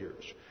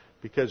Failures.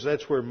 Because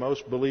that's where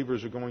most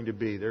believers are going to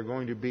be. They're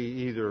going to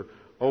be either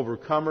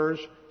overcomers,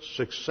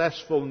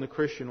 successful in the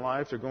Christian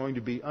life. They're going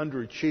to be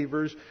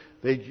underachievers.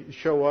 They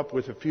show up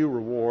with a few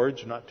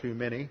rewards, not too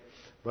many.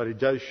 but it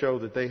does show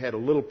that they had a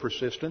little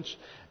persistence,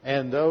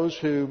 and those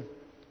who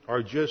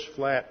are just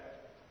flat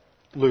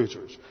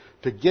losers.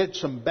 To get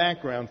some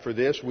background for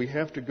this, we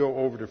have to go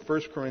over to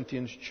 1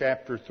 Corinthians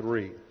chapter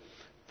 3.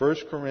 1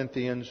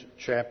 Corinthians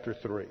chapter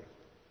 3.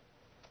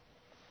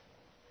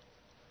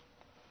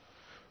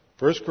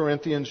 1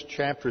 Corinthians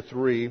chapter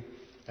 3,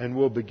 and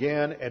we'll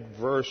begin at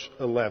verse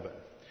 11.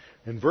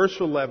 In verse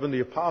 11,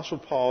 the Apostle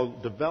Paul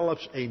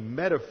develops a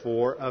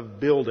metaphor of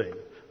building,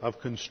 of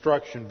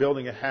construction,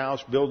 building a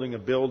house, building a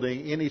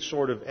building, any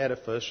sort of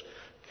edifice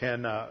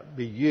can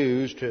be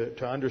used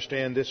to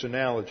understand this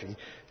analogy.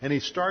 And he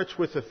starts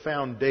with a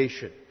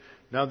foundation.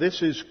 Now,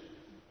 this is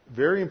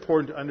very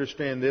important to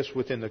understand this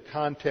within the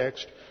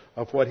context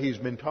of what he's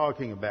been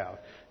talking about.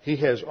 He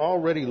has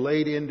already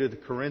laid into the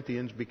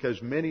Corinthians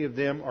because many of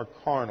them are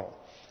carnal.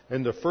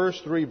 In the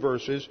first 3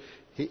 verses,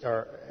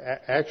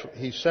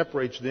 he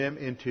separates them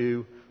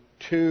into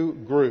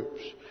 2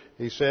 groups.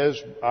 He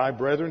says, I,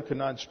 brethren,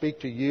 cannot speak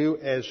to you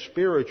as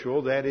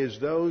spiritual, that is,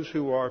 those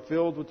who are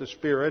filled with the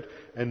Spirit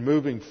and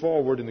moving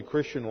forward in the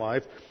Christian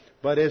life,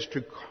 but as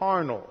to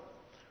carnal,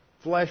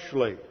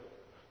 fleshly,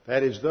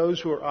 that is, those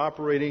who are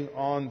operating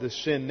on the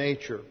sin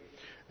nature.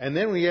 And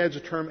then he adds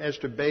a term as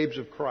to babes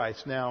of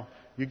Christ. Now,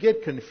 you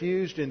get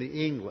confused in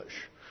the English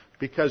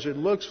because it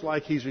looks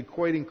like he's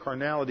equating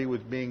carnality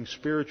with being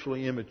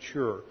spiritually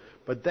immature.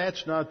 But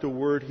that's not the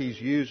word he's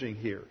using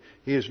here.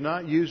 He is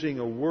not using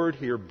a word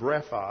here,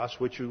 brephos,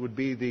 which would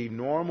be the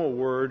normal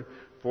word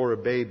for a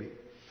baby.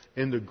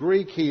 In the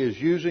Greek, he is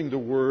using the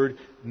word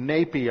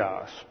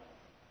napios.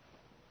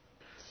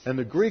 And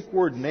the Greek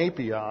word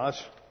napios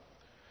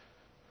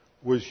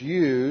was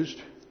used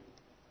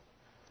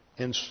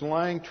in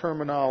slang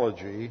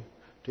terminology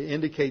to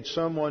indicate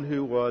someone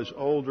who was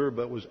older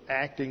but was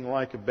acting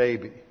like a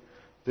baby.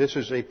 This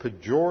is a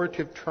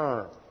pejorative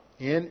term.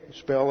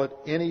 Spell it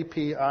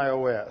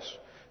N-E-P-I-O-S.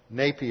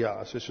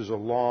 Napios. This is a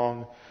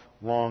long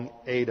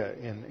eta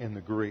in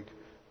the Greek.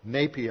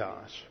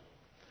 Napios.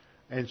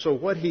 And so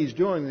what he's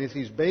doing is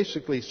he's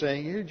basically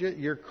saying,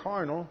 you're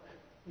carnal.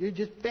 You're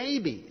just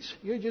babies.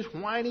 You're just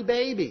whiny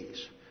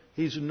babies.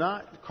 He's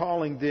not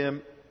calling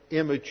them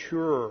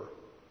immature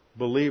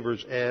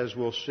believers, as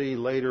we'll see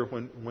later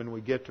when we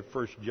get to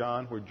 1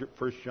 John, where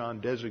 1 John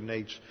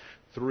designates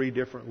 3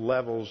 different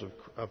levels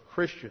of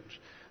Christians.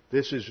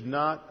 This is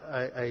not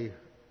a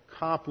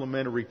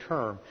complimentary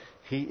term.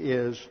 He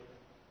is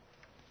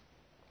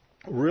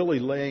really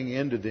laying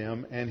into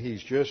them, and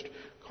he's just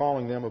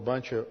calling them a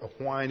bunch of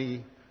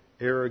whiny,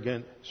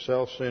 arrogant,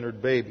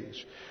 self-centered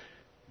babies.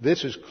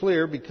 This is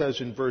clear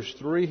because in verse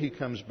 3 he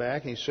comes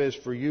back and he says,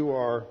 for you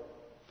are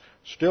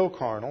still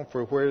carnal,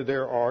 for where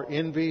there are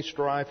envy,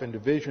 strife, and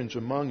divisions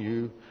among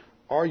you,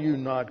 are you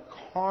not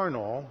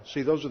carnal?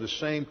 See, those are the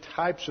same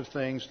types of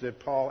things that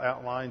Paul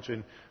outlines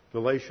in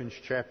Galatians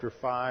chapter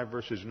 5,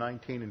 verses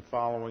 19 and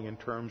following in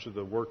terms of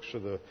the works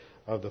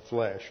of the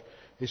flesh.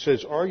 He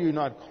says, are you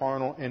not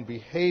carnal and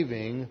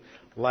behaving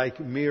like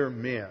mere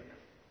men?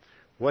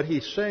 What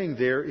he's saying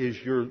there is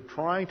you're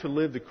trying to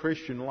live the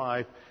Christian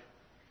life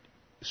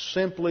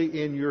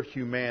simply in your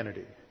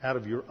humanity, out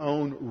of your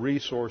own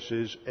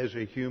resources as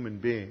a human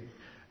being.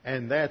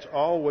 And that's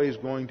always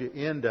going to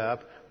end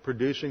up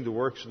producing the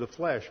works of the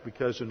flesh,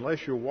 because unless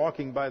you're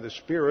walking by the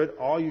Spirit,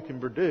 all you can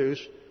produce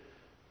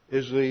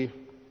is the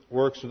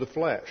works of the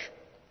flesh.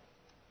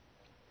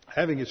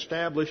 Having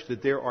established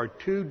that there are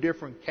 2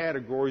 different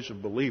categories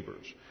of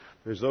believers,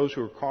 there's those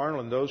who are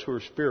carnal and those who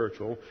are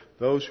spiritual,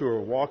 those who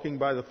are walking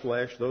by the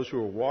flesh, those who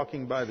are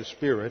walking by the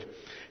Spirit.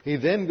 He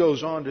then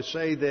goes on to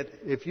say that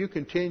if you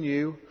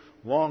continue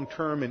long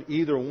term in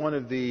either one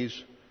of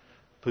these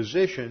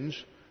positions,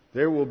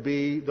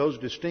 those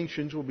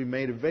distinctions will be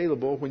made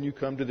available when you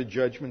come to the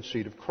judgment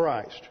seat of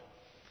Christ.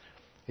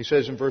 He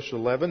says in verse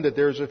 11 that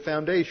there's a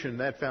foundation.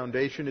 That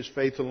foundation is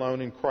faith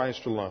alone in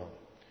Christ alone.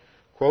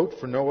 Quote,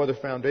 for no other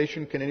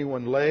foundation can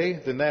anyone lay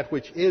than that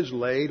which is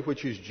laid,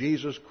 which is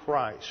Jesus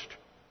Christ.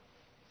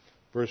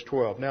 Verse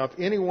 12. Now, if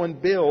anyone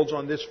builds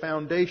on this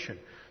foundation,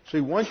 see,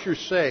 once you're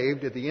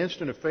saved, at the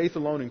instant of faith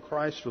alone in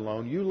Christ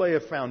alone, you lay a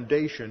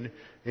foundation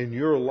in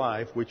your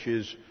life, which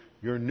is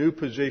your new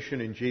position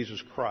in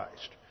Jesus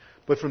Christ.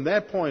 But from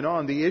that point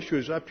on, the issue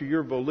is up to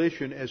your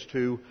volition as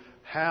to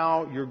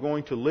how you're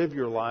going to live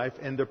your life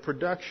and the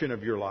production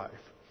of your life.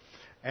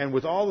 And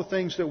with all the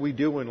things that we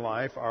do in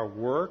life, our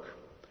work,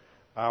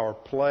 our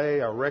play,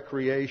 our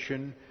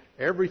recreation,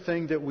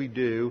 everything that we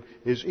do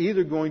is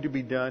either going to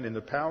be done in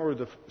the power of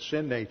the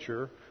sin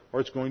nature, or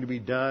it's going to be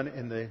done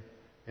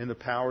in the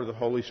power of the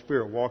Holy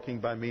Spirit, walking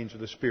by means of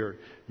the Spirit.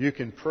 You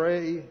can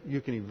pray, you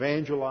can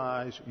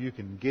evangelize, you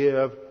can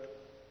give,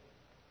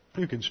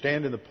 you can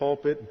stand in the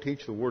pulpit and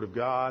teach the Word of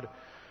God.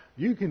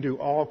 You can do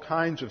all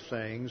kinds of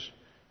things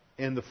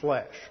in the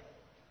flesh.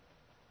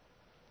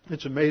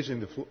 It's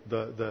amazing,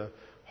 the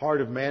heart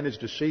of man is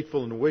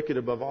deceitful and wicked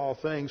above all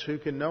things. Who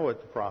can know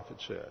it, the prophet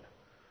said.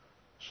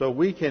 So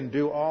we can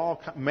do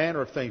all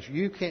manner of things.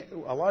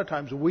 A lot of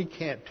times we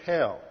can't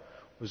tell.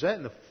 Was that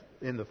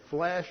in the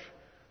flesh,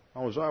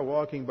 or was I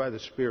walking by the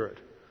Spirit?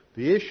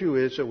 The issue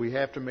is that we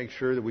have to make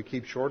sure that we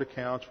keep short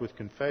accounts with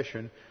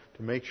confession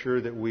to make sure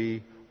that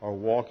we are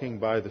walking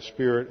by the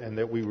Spirit and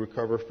that we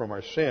recover from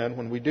our sin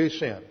when we do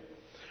sin.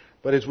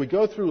 But as we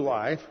go through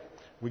life,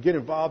 we get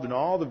involved in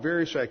all the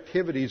various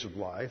activities of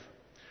life.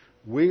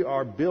 We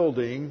are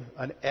building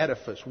an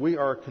edifice. We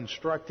are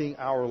constructing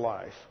our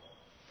life.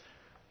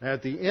 Now,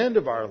 at the end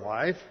of our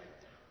life,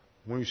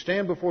 when we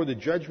stand before the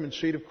judgment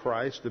seat of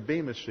Christ, the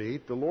Bema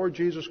seat, the Lord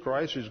Jesus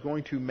Christ is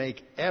going to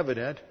make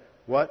evident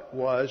what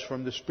was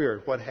from the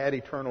Spirit, what had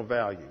eternal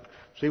value.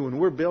 See, when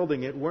we're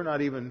building it, we're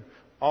not even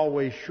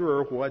always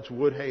sure what's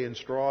wood, hay, and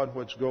straw and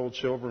what's gold,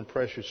 silver, and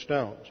precious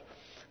stones.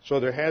 So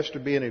there has to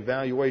be an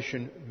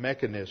evaluation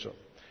mechanism.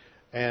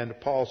 And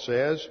Paul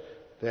says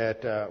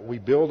that we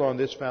build on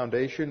this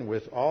foundation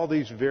with all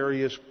these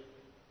various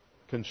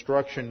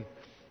construction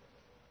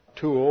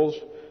tools.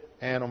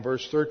 And in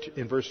verse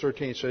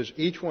 13 it says,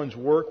 each one's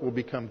work will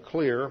become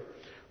clear,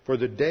 for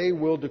the day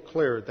will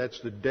declare it.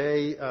 That's the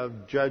day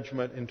of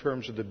judgment in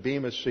terms of the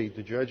Bema seat,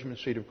 the judgment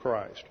seat of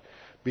Christ.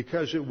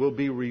 Because it will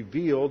be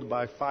revealed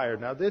by fire.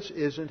 Now, this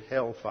isn't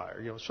hellfire.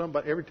 You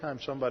know, every time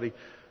somebody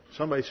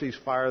sees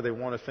fire, they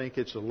want to think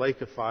it's a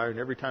lake of fire, and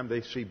every time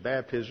they see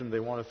baptism, they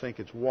want to think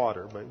it's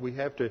water. But we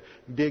have to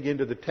dig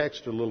into the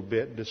text a little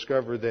bit and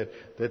discover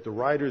that the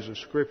writers of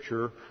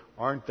Scripture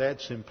aren't that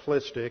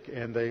simplistic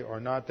and they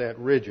are not that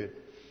rigid.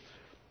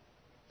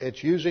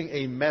 It's using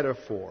a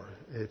metaphor.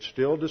 It's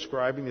still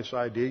describing this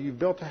idea. You've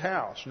built a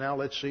house. Now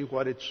let's see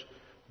what it's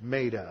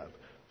made of.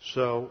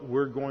 So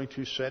we're going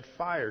to set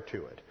fire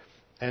to it.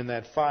 And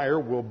that fire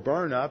will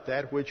burn up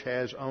that which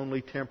has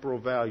only temporal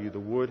value, the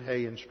wood,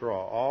 hay, and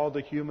straw. All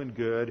the human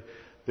good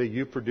that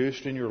you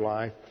produced in your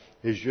life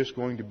is just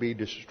going to be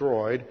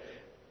destroyed.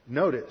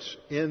 Notice,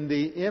 in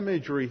the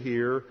imagery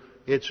here,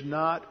 it's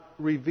not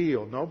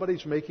revealed.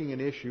 Nobody's making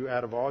an issue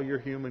out of all your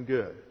human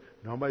good.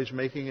 Nobody's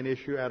making an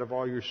issue out of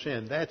all your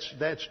sin.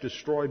 That's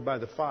destroyed by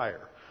the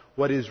fire.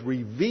 What is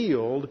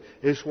revealed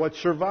is what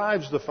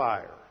survives the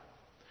fire.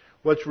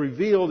 What's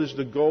revealed is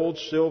the gold,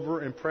 silver,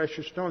 and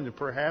precious stones. And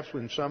perhaps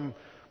in some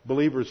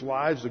believers'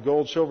 lives, the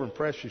gold, silver, and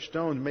precious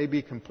stones may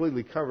be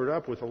completely covered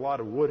up with a lot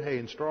of wood, hay,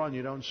 and straw, and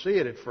you don't see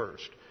it at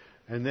first.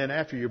 And then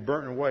after you've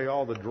burnt away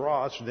all the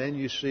dross, then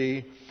you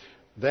see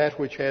that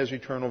which has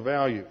eternal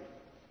value.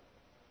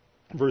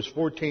 Verse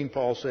 14,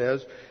 Paul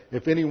says,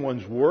 if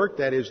anyone's work,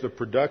 that is the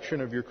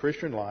production of your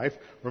Christian life,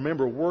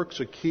 remember,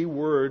 work's a key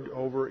word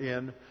over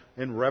in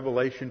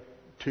Revelation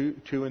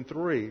 2 and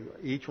 3.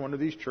 Each one of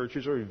these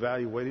churches are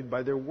evaluated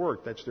by their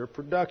work. That's their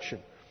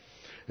production.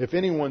 If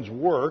anyone's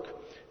work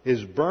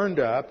is burned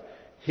up,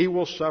 he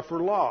will suffer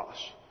loss.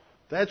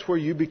 That's where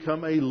you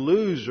become a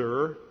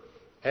loser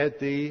at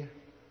the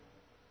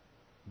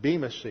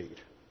Bema seat.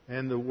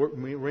 And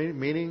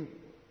the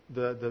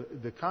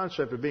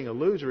concept of being a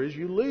loser is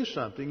you lose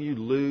something. You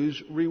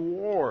lose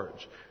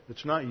rewards.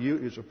 It's not you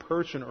as a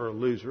person are a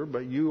loser,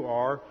 but you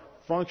are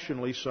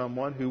functionally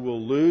someone who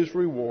will lose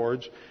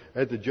rewards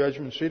at the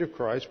judgment seat of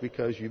Christ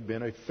because you've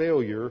been a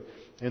failure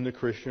in the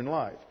Christian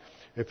life.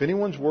 If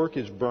anyone's work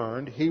is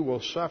burned, he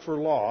will suffer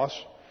loss,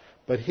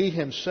 but he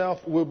himself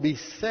will be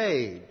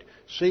saved.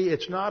 See,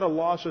 it's not a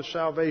loss of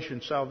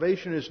salvation.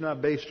 Salvation is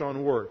not based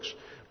on works,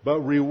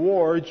 but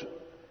rewards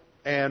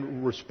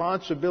and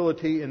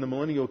responsibility in the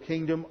millennial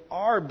kingdom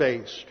are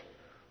based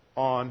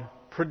on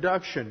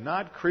production,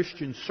 not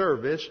Christian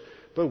service,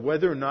 but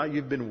whether or not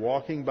you've been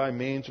walking by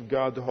means of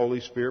God the Holy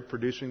Spirit,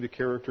 producing the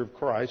character of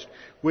Christ,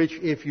 which,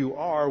 if you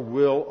are,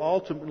 will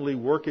ultimately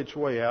work its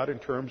way out in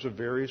terms of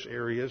various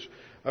areas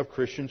of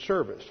Christian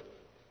service.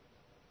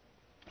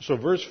 So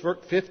verse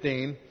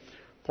 15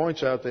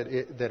 points out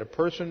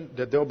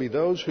that there'll be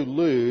those who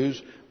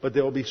lose, but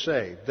they'll be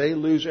saved. They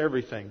lose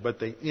everything, but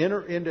they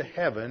enter into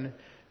heaven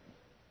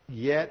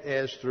yet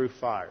as through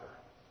fire.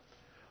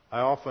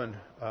 I often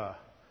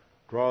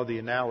draw the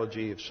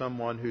analogy of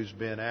someone who's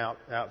been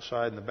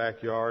outside in the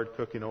backyard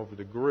cooking over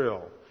the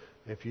grill.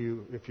 If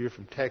you're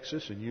from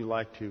Texas and you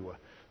like to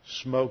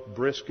smoke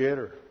brisket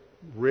or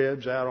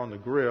ribs out on the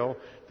grill,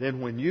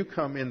 then when you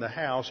come in the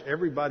house,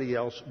 everybody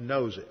else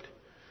knows it.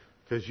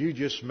 Because you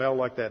just smell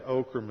like that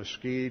oak or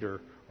mesquite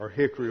or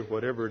hickory or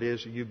whatever it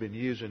is that you've been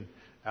using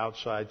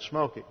outside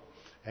smoking.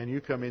 And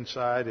you come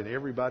inside and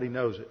everybody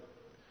knows it.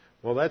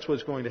 Well, that's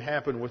what's going to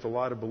happen with a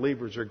lot of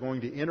believers. They're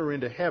going to enter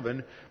into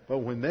heaven, but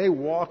when they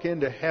walk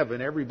into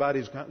heaven,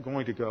 everybody's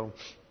going to go,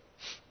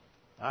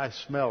 I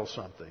smell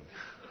something.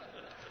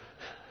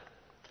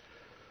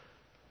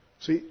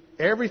 See,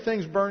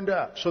 everything's burned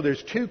up. So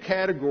there's two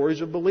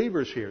categories of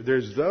believers here.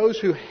 There's those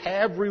who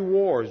have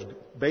rewards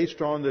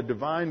based on the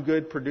divine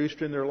good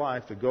produced in their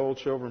life, the gold,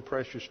 silver, and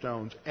precious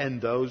stones,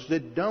 and those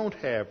that don't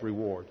have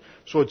reward.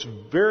 So it's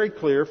very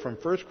clear from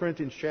 1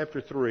 Corinthians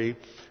chapter 3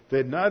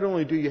 that not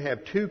only do you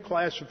have two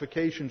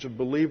classifications of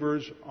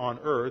believers on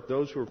earth,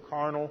 those who are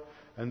carnal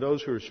and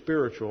those who are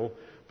spiritual,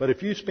 but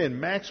if you spend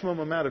maximum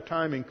amount of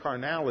time in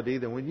carnality,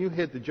 then when you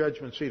hit the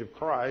judgment seat of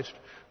Christ,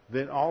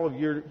 then all of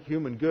your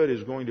human good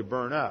is going to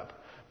burn up.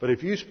 But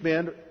if you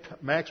spend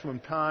maximum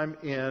time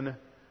in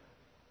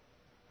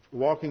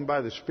walking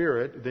by the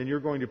Spirit, then you're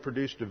going to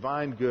produce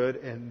divine good,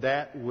 and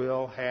that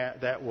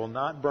will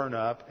not burn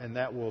up, and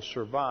that will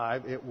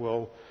survive. It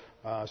will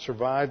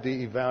survive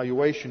the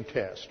evaluation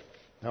test.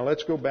 Now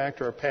let's go back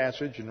to our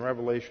passage in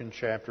Revelation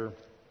chapter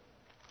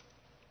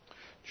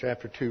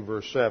 2,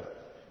 verse 7.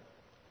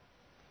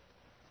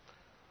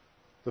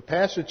 The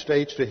passage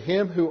states, "To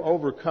him who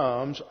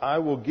overcomes, I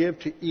will give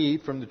to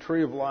eat from the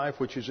tree of life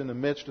which is in the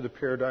midst of the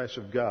paradise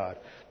of God."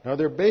 Now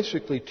there are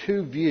basically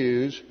two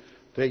views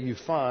that you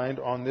find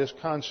on this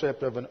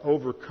concept of an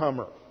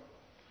overcomer.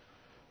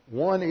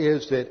 One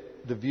is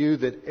that the view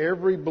that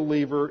every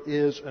believer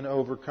is an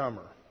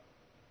overcomer.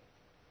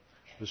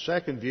 The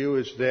second view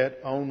is that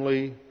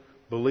only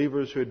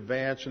believers who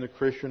advance in the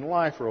Christian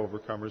life are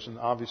overcomers, and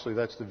obviously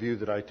that's the view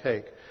that I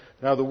take.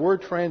 Now the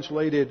word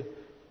translated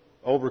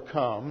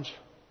overcomes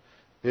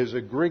is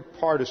a Greek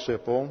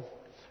participle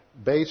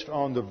based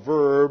on the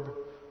verb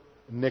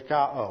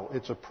nikao.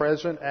 It's a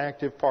present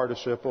active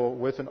participle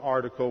with an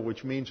article,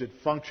 which means it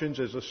functions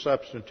as a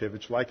substantive.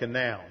 It's like a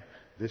noun.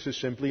 This is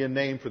simply a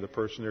name for the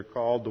person. They're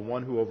called the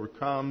one who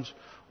overcomes,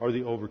 or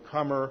the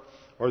overcomer,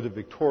 or the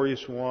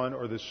victorious one,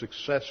 or the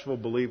successful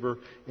believer.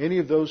 Any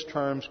of those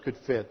terms could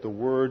fit. The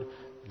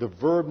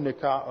verb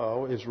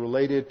nikao is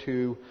related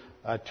to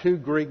two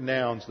Greek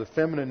nouns. The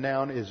feminine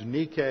noun is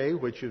Nike,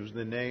 which is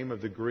the name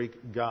of the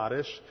Greek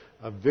goddess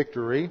of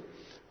victory,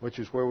 which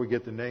is where we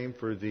get the name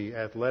for the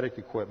athletic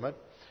equipment.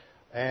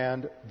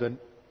 And the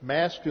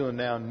masculine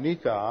noun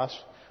Nikos,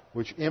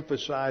 which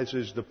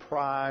emphasizes the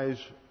prize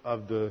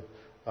of the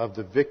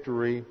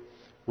victory,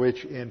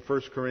 which in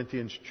 1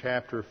 Corinthians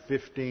chapter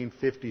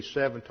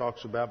 15:57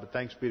 talks about, "But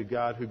thanks be to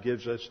God who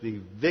gives us the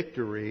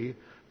victory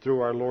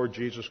through our Lord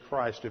Jesus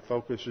Christ." It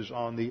focuses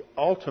on the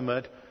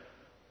ultimate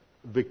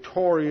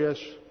victorious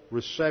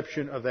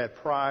reception of that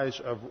prize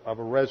of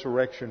a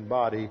resurrection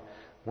body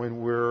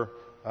when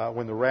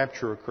the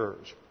rapture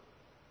occurs.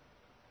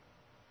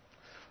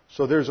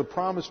 So there's a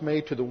promise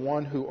made to the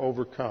one who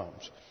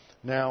overcomes.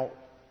 Now,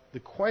 the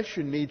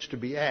question needs to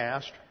be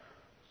asked,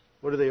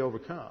 what do they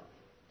overcome?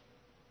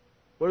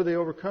 What do they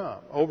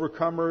overcome?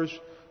 Overcomers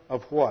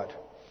of what?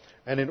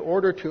 And in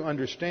order to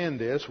understand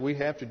this, we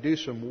have to do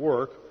some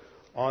work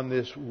on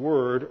this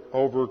word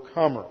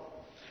overcomer.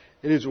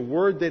 It is a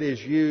word that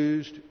is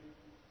used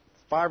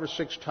 5 or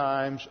 6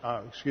 times,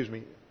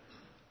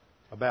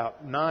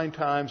 about 9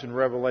 times in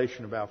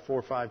Revelation, about 4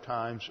 or 5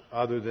 times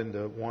other than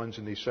the ones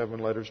in these 7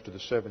 letters to the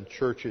 7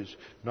 churches,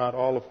 not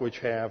all of which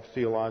have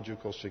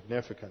theological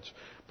significance.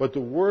 But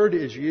the word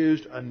is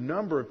used a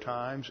number of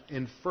times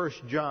in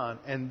 1 John,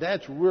 and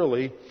that's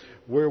really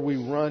where we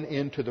run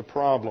into the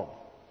problem.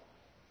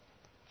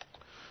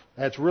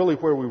 That's really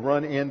where we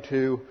run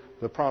into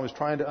the problem, is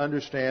trying to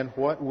understand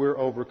what we're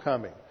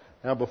overcoming.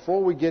 Now,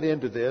 before we get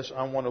into this,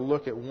 I want to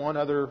look at one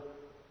other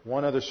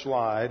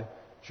slide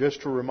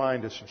just to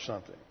remind us of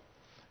something.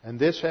 And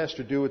this has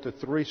to do with the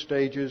 3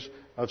 stages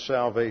of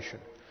salvation.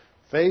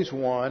 Phase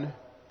 1,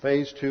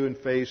 Phase 2, and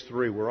Phase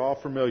 3. We're all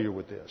familiar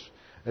with this.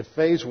 At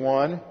Phase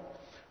 1,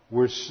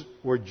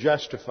 we're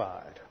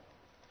justified.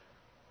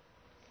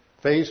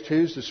 Phase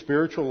 2 is the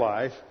spiritual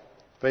life.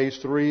 Phase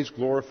 3 is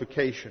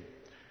glorification.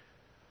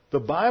 The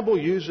Bible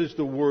uses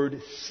the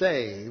word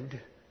saved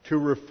to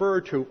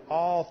refer to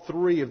all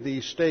 3 of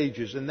these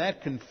stages, and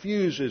that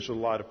confuses a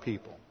lot of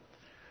people.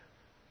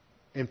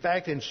 In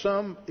fact, in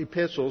some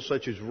epistles,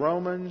 such as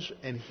Romans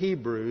and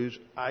Hebrews,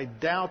 I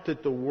doubt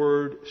that the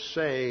word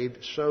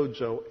saved,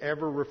 sozo,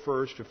 ever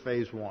refers to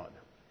Phase 1.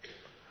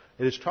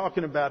 It is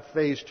talking about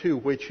Phase 2,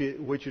 which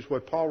is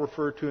what Paul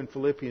referred to in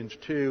Philippians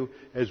 2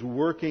 as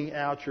working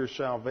out your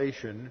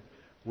salvation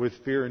with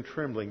fear and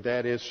trembling.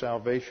 That is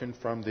salvation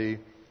from the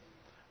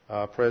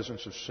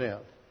presence of sin.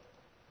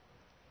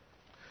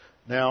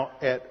 Now,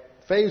 at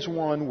Phase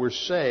 1, we're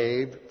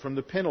saved from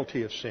the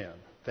penalty of sin.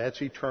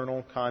 That's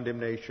eternal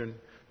condemnation,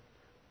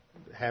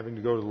 having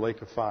to go to the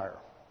lake of fire.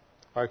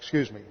 I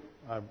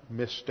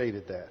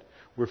misstated that.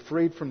 We're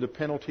freed from the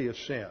penalty of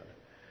sin.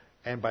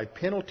 And by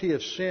penalty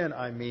of sin,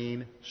 I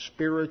mean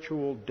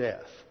spiritual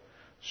death.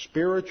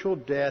 Spiritual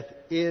death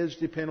is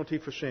the penalty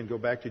for sin. Go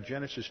back to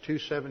Genesis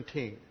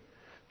 2:17.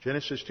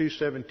 Genesis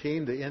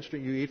 2:17, the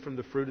instant you eat from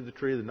the fruit of the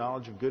tree of the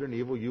knowledge of good and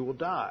evil, you will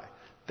die.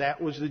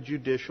 That was the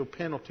judicial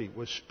penalty,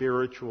 was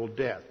spiritual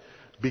death.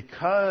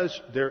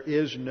 Because there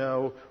is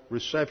no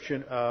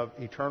reception of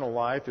eternal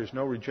life, there's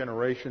no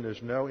regeneration,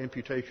 there's no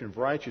imputation of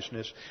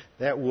righteousness,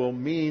 that will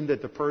mean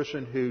that the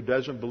person who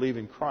doesn't believe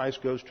in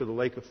Christ goes to the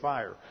lake of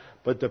fire.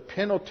 But the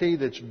penalty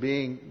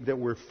that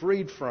we're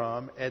freed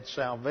from at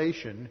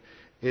salvation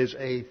is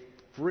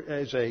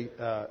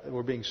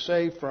we're being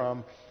saved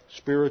from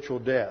spiritual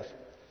death.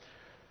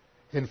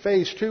 In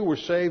Phase 2, we're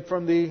saved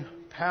from the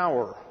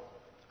power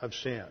of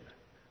sin.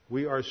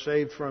 We are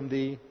saved from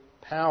the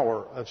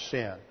power of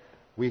sin.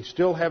 We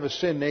still have a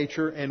sin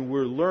nature, and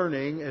we're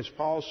learning, as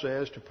Paul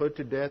says, to put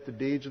to death the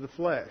deeds of the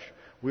flesh.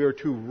 We are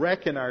to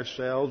reckon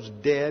ourselves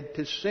dead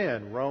to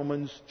sin.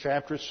 Romans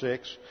chapter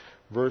 6,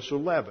 verse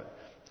 11.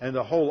 And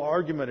the whole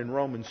argument in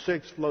Romans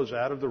 6 flows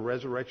out of the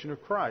resurrection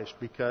of Christ,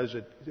 because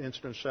at the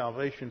instant of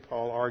salvation,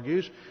 Paul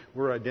argues,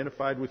 we're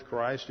identified with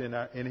Christ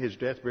in His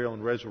death, burial,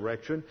 and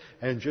resurrection.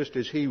 And just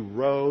as He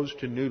rose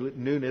to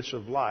newness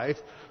of life,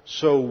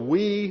 so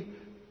we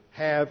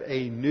have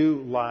a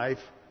new life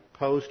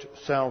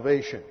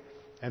post-salvation.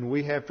 And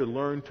we have to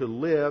learn to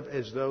live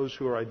as those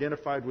who are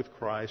identified with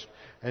Christ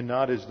and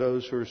not as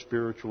those who are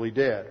spiritually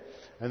dead.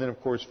 And then, of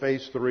course,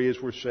 phase 3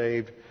 is we're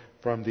saved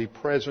from the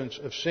presence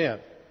of sin.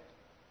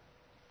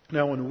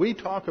 Now, when we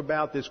talk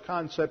about this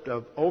concept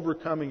of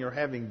overcoming or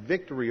having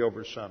victory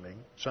over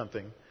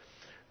something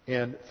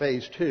in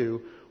phase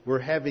 2, we're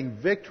having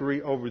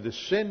victory over the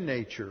sin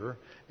nature,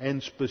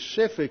 and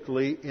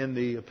specifically in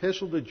the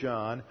Epistle to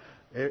John,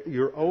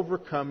 you're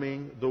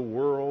overcoming the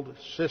world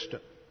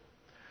system.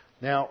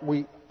 Now,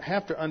 we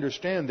have to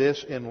understand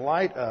this in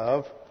light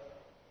of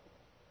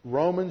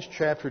Romans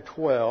chapter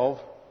 12,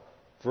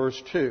 verse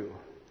 2.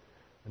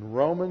 In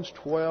Romans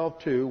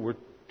 12:2, we're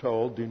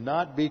told, do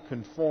not be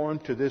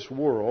conformed to this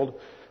world,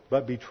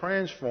 but be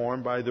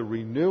transformed by the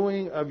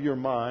renewing of your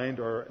mind,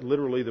 or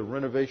literally the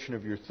renovation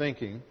of your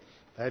thinking.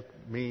 That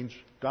means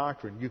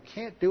doctrine. You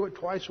can't do it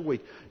twice a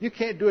week. You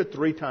can't do it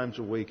 3 times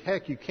a week.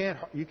 Heck, you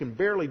can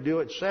barely do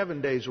it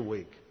 7 days a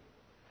week.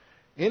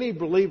 Any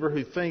believer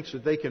who thinks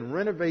that they can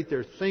renovate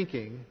their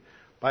thinking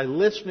by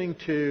listening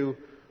to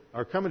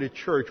or coming to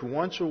church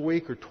once a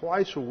week or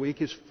twice a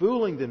week is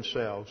fooling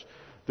themselves.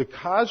 The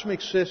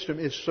cosmic system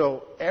is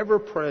so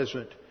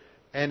ever-present,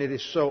 and it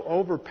is so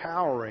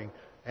overpowering,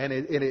 and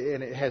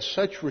it has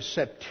such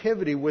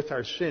receptivity with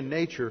our sin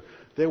nature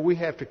that we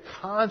have to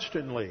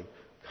constantly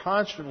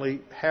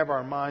have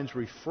our minds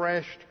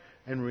refreshed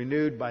and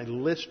renewed by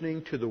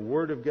listening to the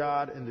Word of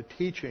God and the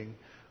teaching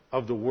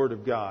of the Word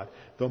of God.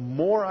 The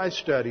more I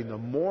study, the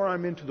more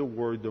I'm into the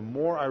Word, the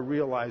more I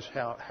realize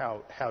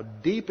how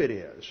deep it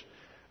is,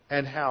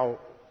 and how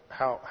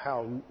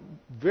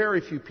very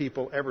few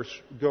people ever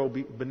go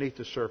beneath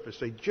the surface.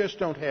 They just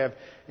don't have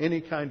any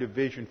kind of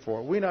vision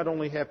for it. We not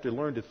only have to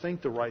learn to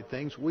think the right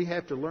things, we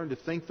have to learn to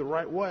think the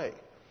right way.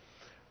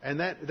 And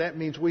that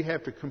means we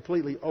have to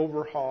completely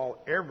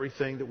overhaul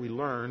everything that we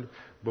learned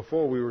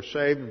before we were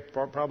saved. And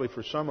probably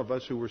for some of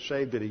us who were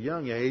saved at a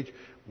young age,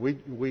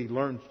 we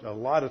learned a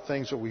lot of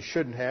things that we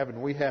shouldn't have,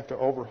 and we have to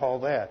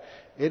overhaul that.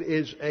 It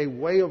is a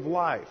way of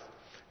life.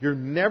 You're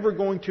never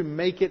going to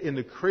make it in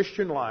the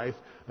Christian life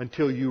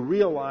until you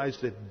realize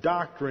that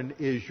doctrine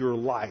is your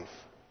life.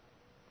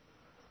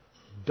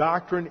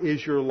 Doctrine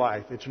is your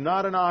life. It's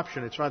not an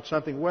option. It's not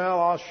something, well,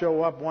 I'll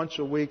show up once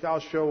a week. I'll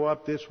show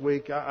up this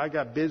week. I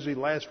got busy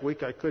last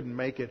week. I couldn't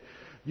make it.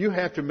 You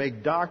have to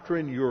make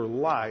doctrine your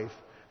life,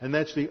 and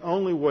that's the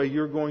only way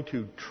you're going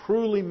to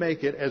truly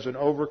make it as an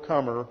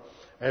overcomer,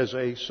 as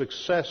a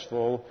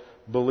successful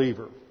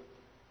believer.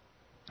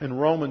 In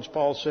Romans,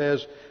 Paul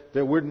says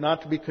that we're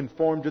not to be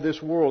conformed to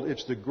this world.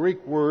 It's the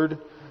Greek word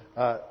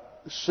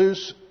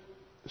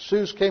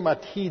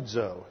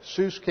suskematizo,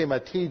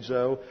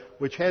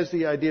 which has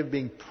the idea of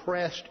being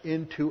pressed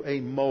into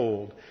a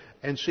mold.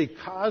 And see,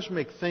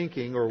 cosmic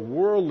thinking or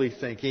worldly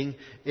thinking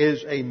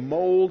is a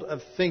mold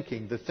of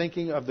thinking, the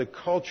thinking of the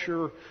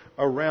culture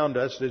around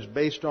us that's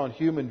based on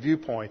human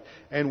viewpoint.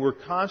 And we're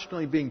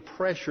constantly being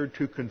pressured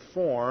to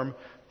conform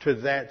to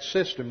that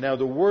system. Now,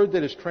 the word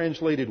that is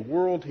translated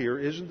world here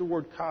isn't the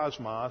word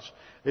cosmos,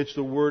 it's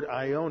the word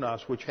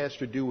ionos, which has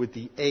to do with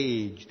the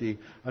age.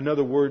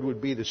 Another word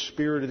would be the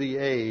spirit of the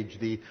age.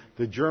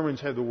 The Germans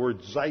have the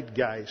word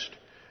Zeitgeist.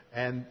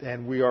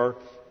 And we are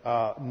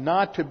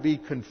not to be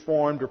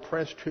conformed or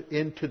pressed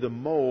into the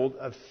mold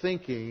of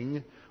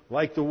thinking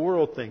like the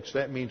world thinks.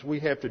 That means we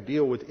have to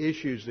deal with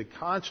issues that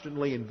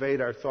constantly invade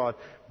our thought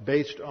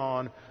based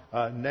on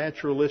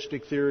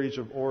naturalistic theories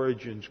of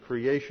origins,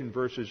 creation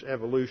versus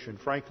evolution.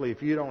 Frankly,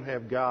 if you don't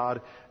have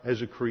God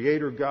as a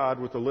creator God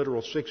with a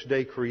literal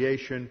 6-day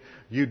creation,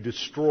 you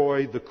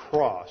destroy the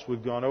cross.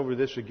 We've gone over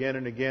this again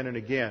and again and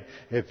again.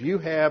 If you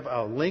have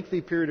a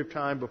lengthy period of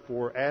time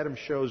before Adam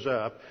shows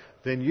up,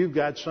 then you've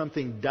got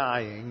something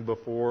dying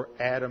before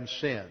Adam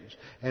sins.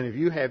 And if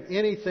you have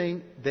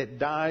anything that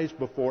dies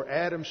before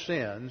Adam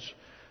sins,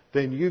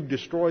 then you've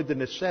destroyed the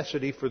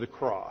necessity for the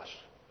cross.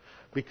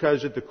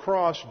 Because at the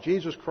cross,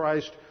 Jesus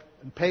Christ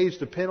pays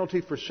the penalty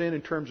for sin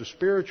in terms of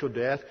spiritual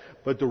death,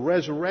 but the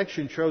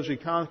resurrection shows He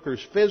conquers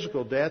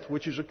physical death,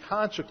 which is a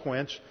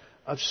consequence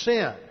of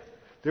sin.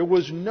 There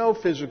was no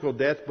physical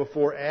death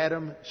before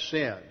Adam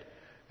sinned.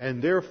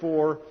 And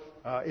therefore,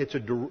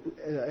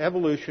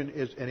 evolution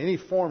is in any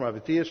form of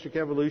it, theistic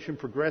evolution,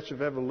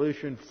 progressive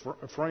evolution,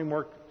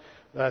 framework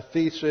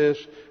thesis,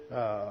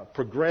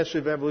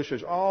 progressive evolution.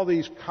 There's all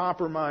these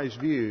compromised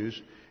views.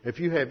 If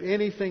you have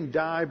anything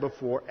die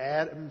before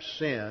Adam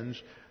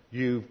sins,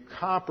 you've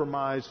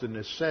compromised the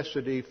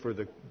necessity for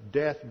the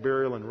death,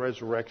 burial, and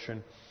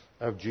resurrection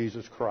of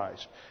Jesus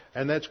Christ.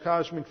 And that's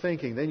cosmic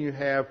thinking. Then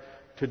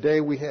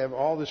today we have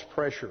all this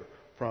pressure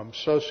from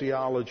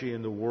sociology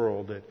in the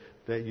world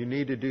that you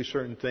need to do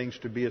certain things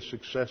to be a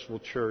successful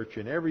church.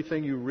 And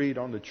everything you read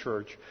on the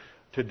church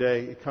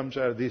today. It comes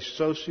out of these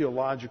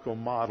sociological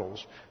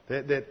models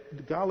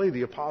that golly,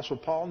 the Apostle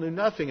Paul knew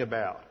nothing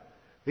about.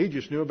 He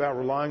just knew about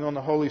relying on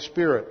the Holy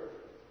Spirit.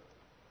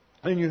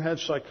 Then you had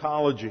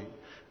psychology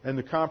and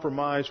the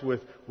compromise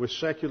with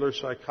secular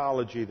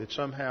psychology, that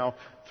somehow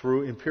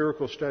through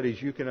empirical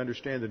studies you can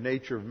understand the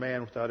nature of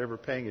man without ever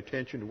paying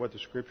attention to what the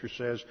Scripture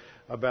says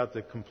about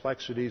the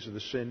complexities of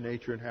the sin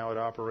nature and how it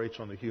operates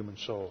on the human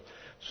soul.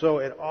 So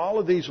at all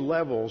of these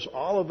levels,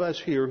 all of us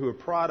here who are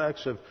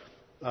products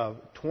of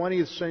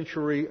 20th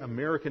century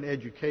American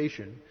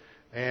education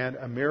and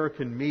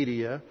American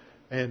media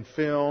and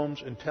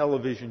films and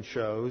television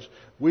shows,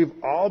 we've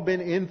all been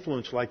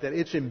influenced like that.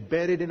 It's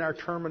embedded in our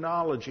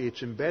terminology.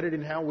 It's embedded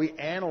in how we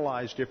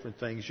analyze different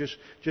things.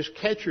 Just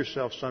catch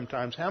yourself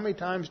sometimes. How many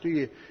times do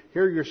you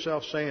hear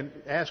yourself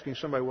asking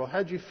somebody, well,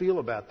 how'd you feel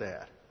about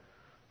that?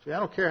 See, I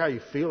don't care how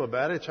you feel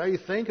about it. It's how you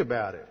think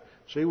about it.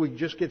 See, we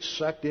just get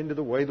sucked into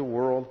the way the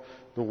world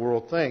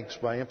thinks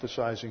by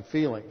emphasizing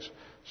feelings.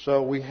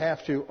 So we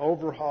have to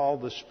overhaul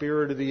the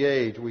spirit of the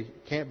age. We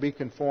can't be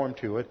conformed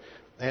to it.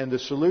 And the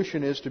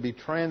solution is to be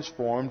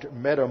transformed,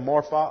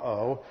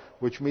 metamorphao,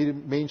 which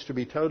means to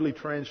be totally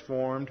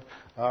transformed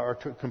or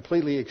to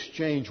completely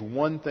exchange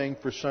one thing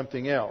for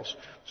something else.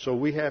 So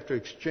we have to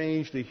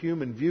exchange the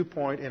human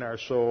viewpoint in our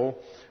soul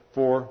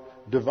for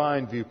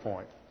divine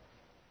viewpoint.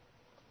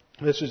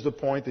 This is the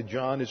point that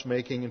John is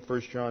making in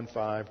 1 John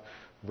 5,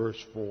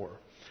 verse 4.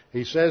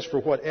 He says, "For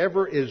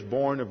whatever is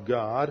born of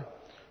God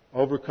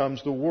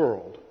overcomes the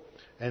world.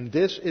 And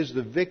this is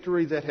the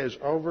victory that has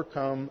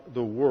overcome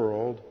the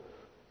world,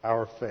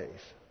 our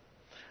faith."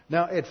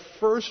 Now, at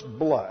first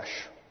blush,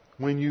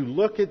 when you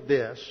look at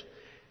this,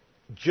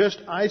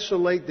 just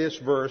isolate this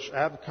verse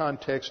out of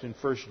context in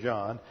 1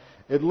 John,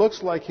 it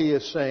looks like he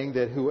is saying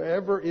that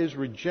whoever is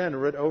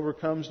regenerate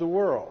overcomes the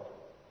world.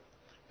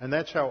 And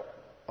that's how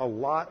a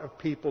lot of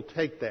people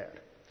take that.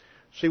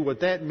 See,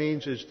 what that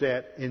means is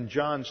that in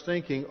John's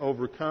thinking,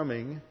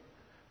 overcoming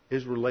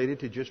is related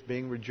to just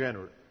being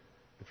regenerate.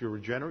 If you're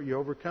regenerate, you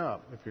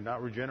overcome. If you're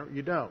not regenerate,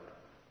 you don't.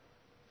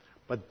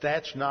 But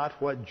that's not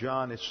what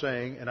John is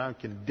saying, and I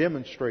can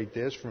demonstrate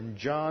this from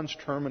John's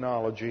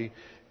terminology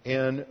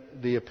in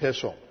the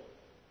epistle.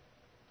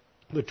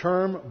 The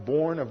term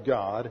born of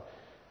God,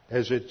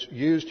 as it's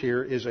used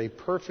here, is a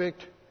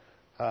perfect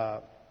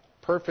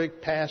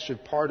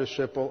passive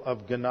participle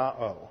of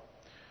genao.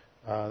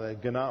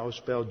 Genao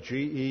spelled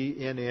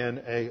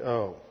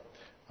G-E-N-N-A-O.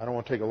 I don't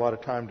want to take a lot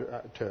of time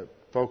to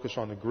focus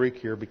on the Greek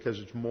here because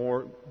it's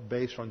more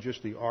based on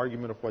just the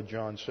argument of what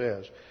John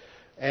says.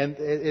 And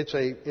it's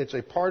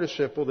a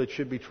participle that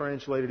should be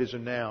translated as a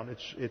noun.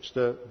 It's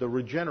the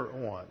regenerate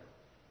one.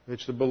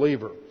 It's the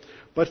believer.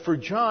 But for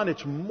John,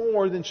 it's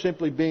more than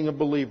simply being a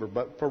believer.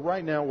 But for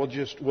right now, we'll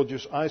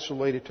just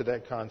isolate it to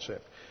that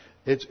concept.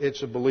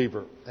 It's a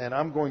believer. And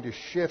I'm going to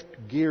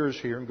shift gears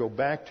here and go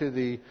back to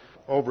the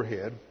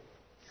overhead.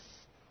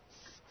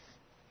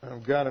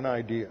 I've got an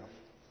idea.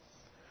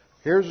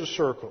 Here's a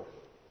circle.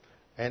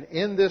 And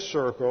in this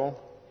circle,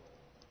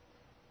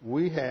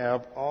 we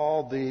have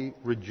all the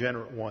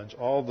regenerate ones,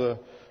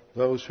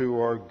 those who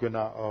are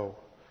genao,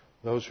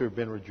 those who have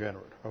been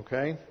regenerate.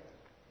 Okay?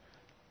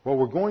 What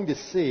we're going to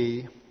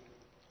see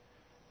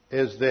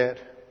is that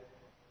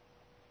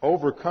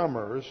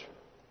overcomers,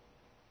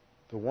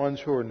 the ones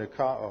who are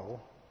nikao,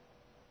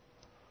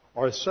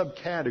 are a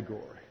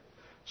subcategory.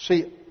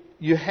 See,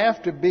 you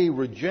have to be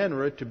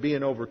regenerate to be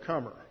an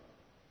overcomer.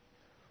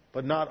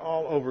 But not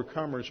all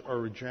overcomers are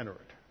regenerate.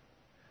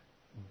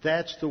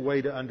 That's the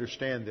way to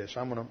understand this.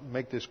 I'm going to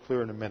make this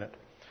clear in a minute.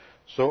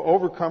 So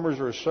overcomers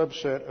are a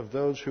subset of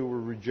those who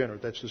were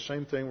regenerate. That's the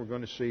same thing we're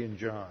going to see in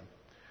John.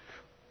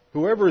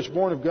 Whoever is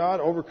born of God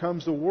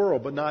overcomes the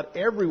world, but not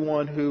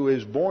everyone who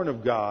is born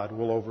of God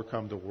will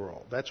overcome the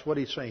world. That's what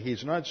he's saying.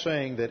 He's not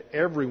saying that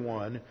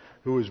everyone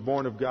who is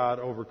born of God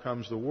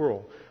overcomes the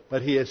world,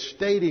 but he is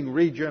stating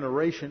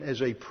regeneration as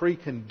a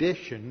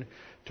precondition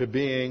to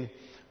being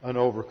an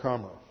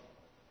overcomer.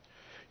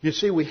 You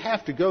see, we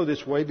have to go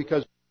this way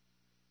because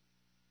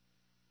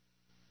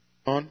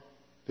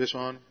This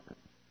on?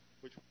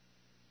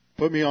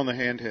 Put me on the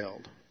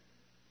handheld.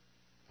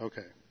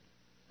 Okay.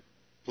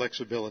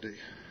 Flexibility.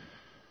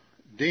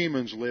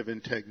 Demons live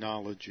in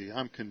technology.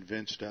 I'm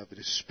convinced of it,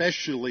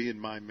 especially in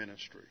my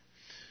ministry.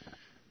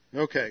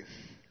 Okay.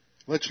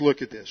 Let's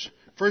look at this.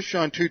 1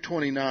 John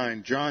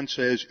 2:29, John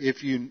says,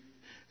 if you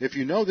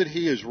know that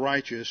he is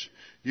righteous,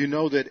 you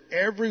know that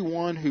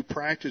everyone who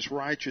practices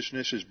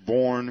righteousness is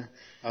born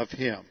of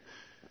him.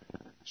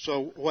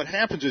 So what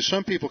happens is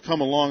some people come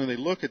along and they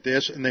look at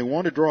this and they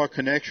want to draw a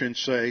connection and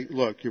say,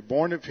 look, you're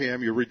born of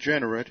him, you're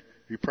regenerate,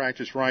 you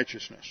practice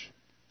righteousness.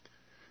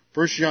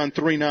 1 John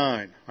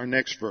 3:9, our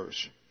next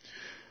verse.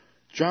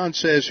 John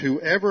says,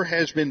 whoever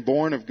has been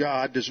born of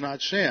God does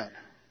not sin.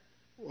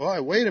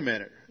 Well, wait a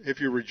minute. If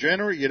you're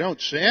regenerate, you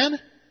don't sin?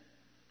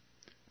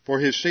 For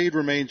his seed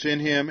remains in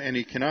him, and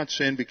he cannot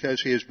sin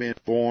because he has been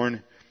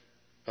born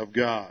of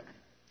God.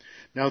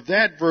 Now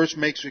that verse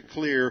makes it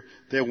clear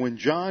that when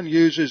John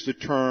uses the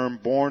term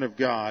born of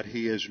God,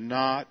 he is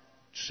not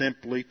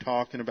simply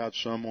talking about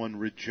someone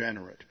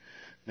regenerate.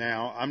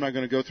 Now, I'm not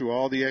going to go through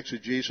all the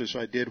exegesis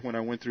I did when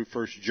I went through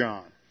 1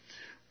 John.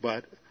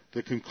 But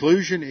the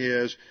conclusion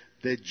is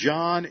that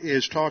John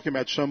is talking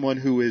about someone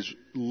who is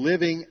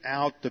living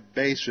out the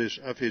basis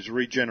of his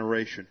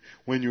regeneration.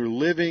 When you're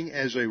living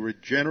as a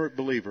regenerate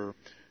believer,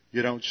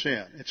 you don't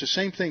sin. It's the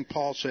same thing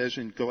Paul says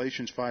in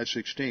Galatians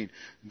 5:16.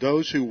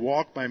 Those who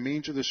walk by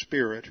means of the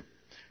Spirit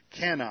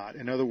cannot.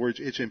 In other words,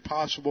 it's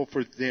impossible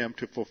for them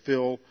to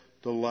fulfill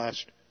the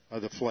lust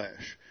of the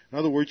flesh. In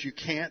other words, you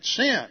can't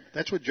sin.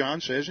 That's what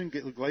John says in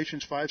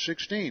Galatians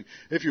 5:16.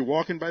 If you're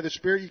walking by the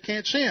Spirit, you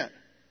can't sin.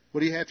 What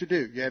do you have to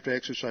do? You have to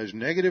exercise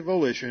negative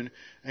volition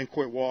and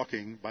quit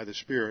walking by the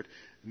Spirit.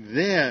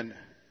 Then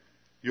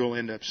you'll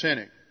end up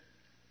sinning.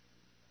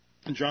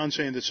 And John's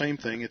saying the same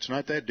thing. It's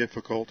not that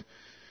difficult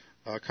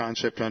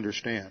concept to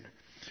understand.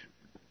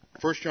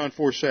 1 John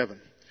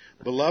 4:7.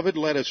 Beloved,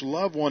 let us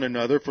love one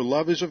another, for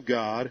love is of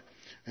God,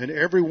 and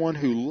everyone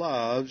who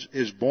loves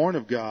is born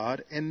of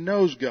God and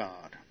knows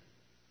God.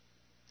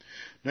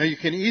 Now you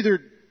can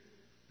either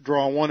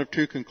draw one of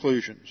two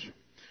conclusions.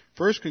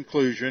 First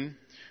conclusion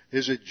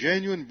is that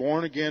genuine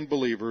born-again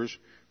believers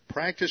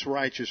practice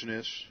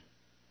righteousness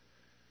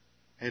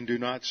and do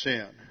not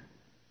sin,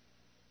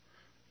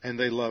 and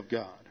they love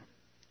God.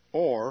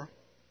 Or,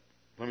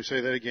 let me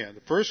say that again.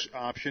 The first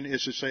option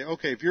is to say,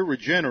 okay, if you're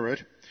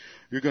regenerate,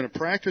 you're going to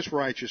practice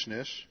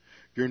righteousness,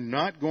 you're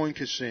not going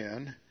to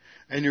sin,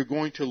 and you're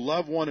going to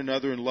love one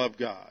another and love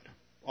God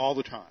all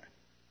the time.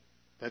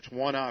 That's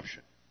one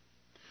option.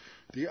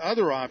 The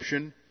other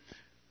option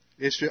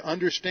is to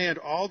understand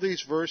all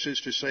these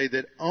verses to say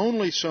that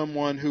only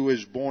someone who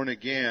is born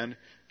again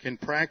can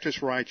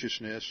practice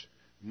righteousness,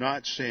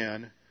 not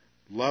sin,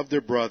 love their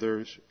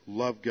brothers,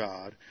 love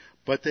God,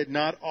 but that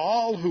not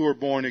all who are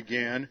born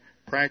again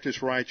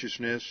practice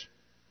righteousness,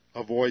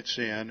 avoid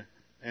sin,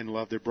 and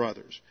love their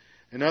brothers.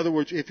 In other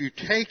words, if you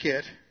take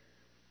it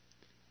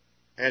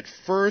at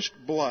first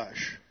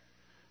blush,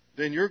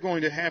 then you're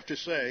going to have to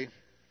say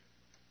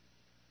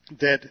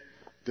that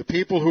the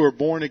people who are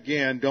born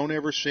again don't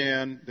ever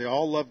sin, they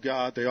all love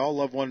God, they all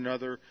love one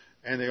another,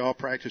 and they all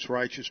practice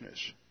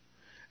righteousness.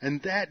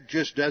 And that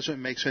just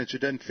doesn't make sense.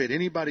 It doesn't fit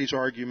anybody's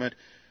argument.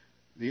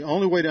 The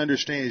only way to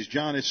understand is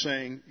John is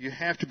saying you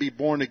have to be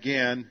born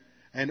again,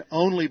 and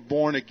only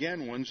born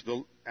again ones,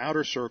 the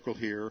outer circle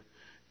here,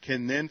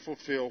 can then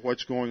fulfill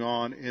what's going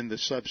on in the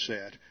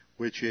subset,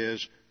 which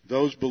is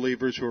those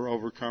believers who are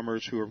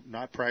overcomers, who are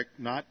not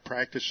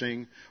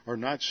practicing or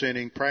not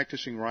sinning,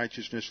 practicing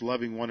righteousness,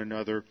 loving one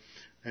another,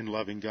 and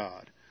loving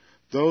God.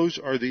 Those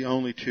are the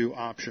only two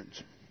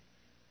options.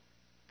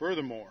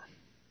 Furthermore,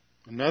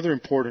 another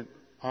important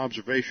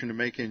observation to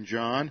make in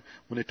John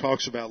when it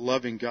talks about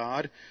loving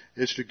God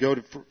is to go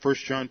to 1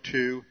 John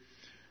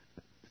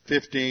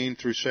 2:15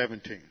 through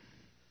 17.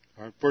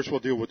 All right, first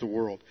we'll deal with the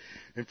world.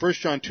 In 1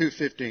 John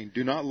 2:15,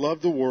 do not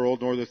love the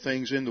world nor the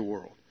things in the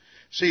world.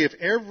 See, if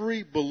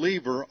every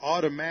believer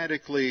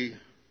automatically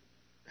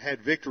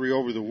had victory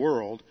over the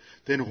world,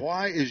 then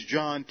why is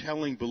John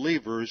telling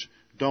believers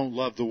don't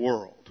love the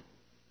world?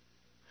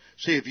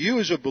 See, if you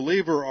as a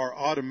believer are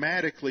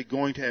automatically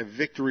going to have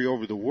victory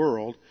over the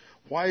world,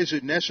 why is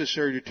it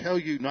necessary to tell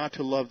you not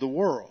to love the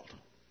world?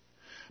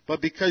 But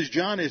because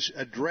John is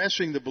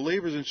addressing the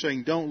believers and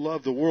saying don't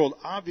love the world,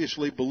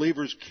 obviously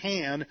believers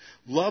can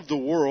love the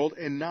world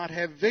and not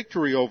have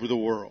victory over the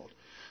world.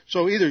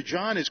 So either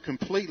John is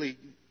completely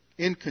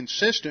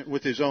inconsistent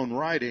with his own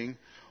writing,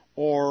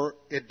 or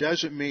it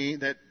doesn't mean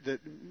that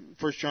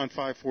 1 John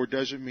 5:4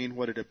 doesn't mean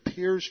what it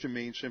appears to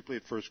mean simply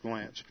at first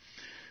glance.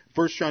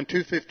 1 John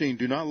 2:15,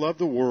 do not love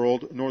the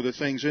world nor the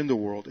things in the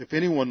world. If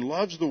anyone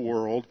loves the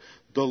world,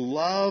 the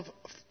love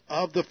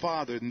of the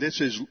Father, and this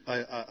is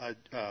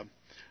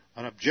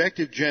an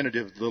objective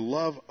genitive, the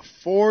love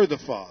for the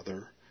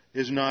Father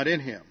is not in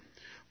him.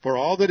 For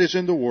all that is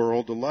in the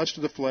world, the lust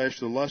of the flesh,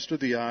 the lust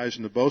of the eyes,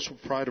 and the boastful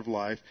pride of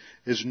life,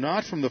 is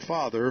not from the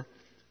Father,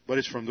 but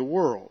is from the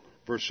world.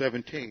 Verse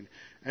 17,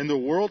 and the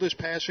world is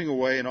passing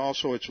away and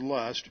also its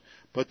lust,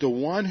 but the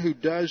one who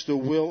does the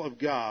will of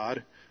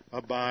God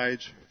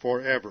abides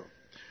forever.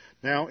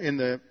 Now, in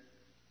the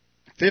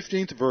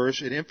 15th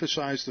verse, it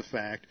emphasized the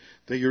fact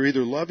that you're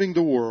either loving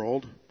the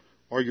world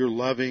or you're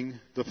loving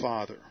the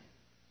Father.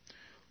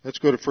 Let's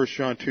go to 1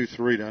 John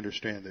 2:3 to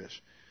understand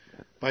this.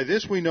 By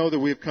this we know that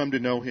we have come to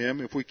know him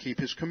if we keep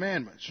his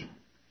commandments.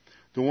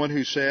 The one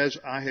who says,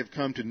 I have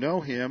come to know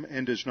him,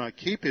 and does not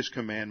keep his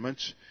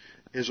commandments,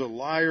 is a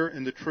liar,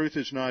 and the truth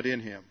is not in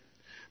him.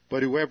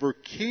 But whoever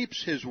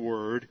keeps his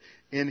word,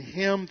 in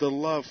him the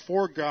love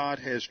for God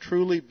has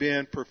truly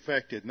been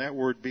perfected. And that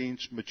word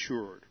means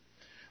matured.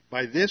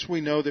 By this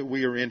we know that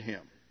we are in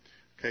him.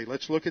 Okay,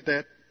 let's look at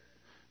that.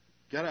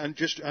 Got to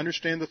just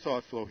understand the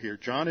thought flow here.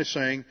 John is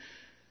saying,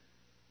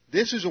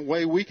 this is a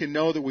way we can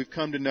know that we've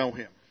come to know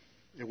him.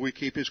 If we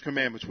keep his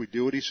commandments, we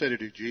do what he said to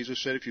do.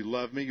 Jesus said, if you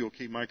love me, you'll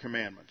keep my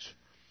commandments.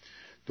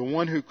 The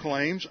one who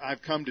claims,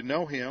 I've come to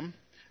know him,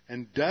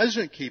 and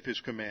doesn't keep his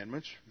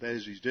commandments, that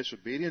is, his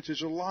disobedience,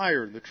 is a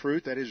liar. And the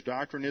truth, that his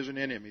doctrine isn't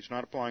in him. He's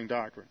not applying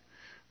doctrine.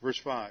 Verse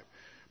 5.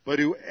 But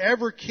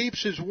whoever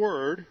keeps his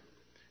word,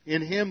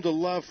 in him the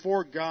love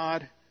for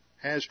God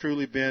has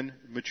truly been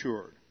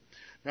matured.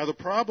 Now the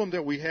problem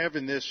that we have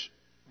in this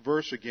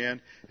verse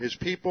again is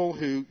people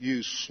who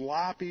use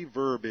sloppy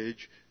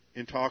verbiage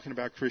in talking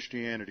about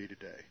Christianity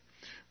today.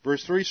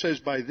 Verse 3 says,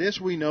 by this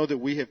we know that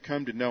we have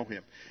come to know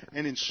him.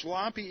 And in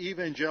sloppy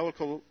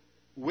evangelical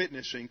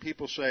witnessing,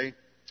 people say,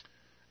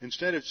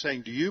 instead of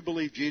saying, do you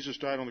believe Jesus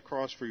died on the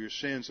cross for your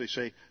sins, they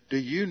say, do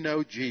you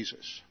know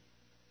Jesus?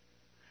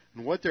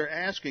 And what they're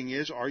asking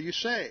is, are you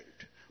saved?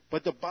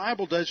 But the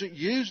Bible doesn't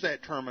use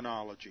that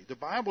terminology. The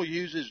Bible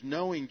uses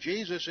knowing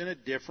Jesus in a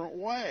different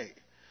way.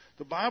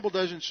 The Bible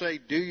doesn't say,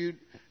 do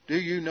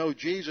you know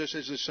Jesus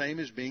is the same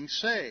as being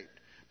saved?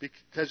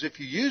 Because if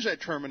you use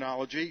that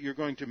terminology, you're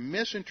going to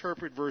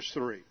misinterpret verse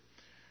 3.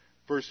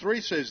 Verse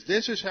 3 says,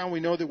 this is how we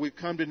know that we've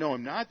come to know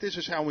him. Not this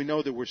is how we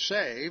know that we're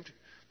saved.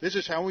 This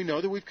is how we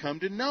know that we've come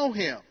to know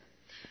him.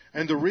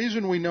 And the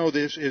reason we know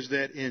this is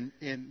that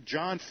in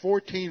John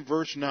 14,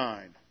 verse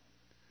 9,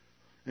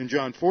 in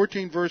John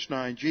 14, verse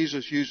 9,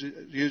 Jesus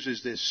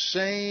uses this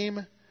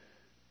same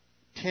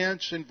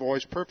tense and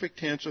voice, perfect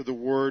tense of the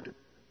word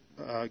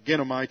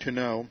genomai, to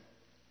know.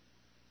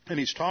 And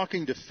he's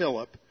talking to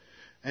Philip,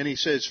 and he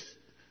says,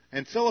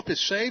 and Philip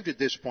is saved at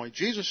this point.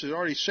 Jesus has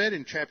already said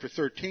in chapter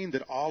 13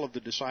 that all of the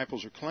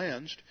disciples are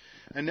cleansed.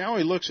 And now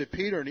he looks at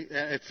Peter and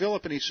at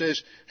Philip, and he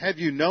says, have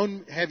you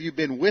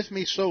been with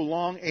me so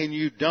long and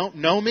you don't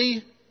know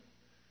me?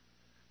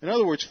 In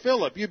other words,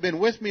 Philip, you've been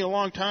with me a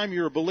long time,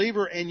 you're a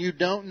believer, and you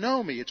don't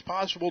know me. It's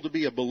possible to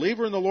be a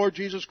believer in the Lord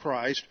Jesus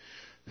Christ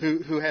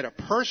who had a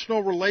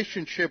personal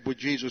relationship with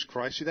Jesus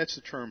Christ. See, that's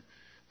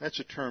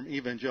a term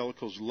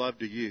evangelicals love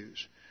to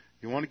use.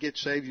 You want to get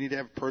saved, you need to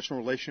have a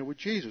personal relationship with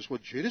Jesus. Well,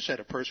 Judas had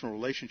a personal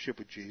relationship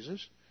with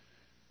Jesus.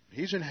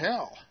 He's in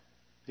hell.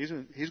 He's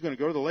going to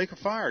go to the lake of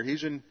fire.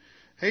 He's in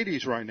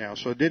Hades right now,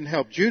 so it didn't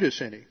help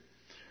Judas any.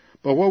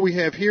 But what we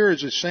have here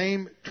is the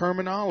same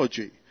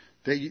terminology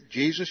that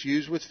Jesus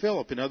used with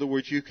Philip. In other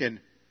words, you can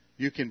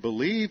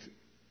believe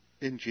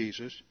in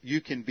Jesus, you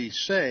can be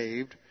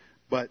saved,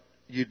 but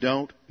you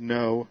don't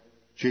know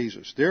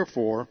Jesus.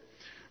 Therefore,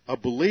 a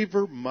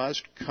believer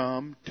must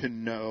come to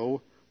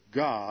know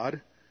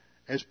God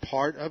as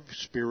part of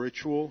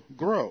spiritual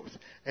growth.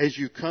 As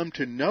you come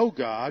to know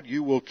God,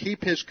 you will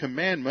keep his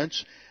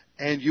commandments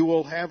and you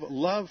will have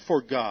love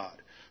for God.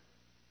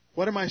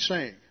 What am I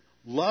saying?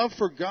 Love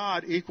for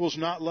God equals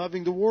not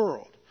loving the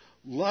world.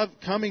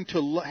 Coming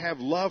to have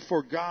love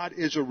for God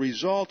is a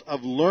result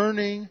of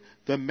learning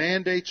the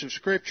mandates of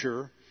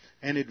Scripture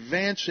and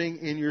advancing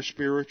in your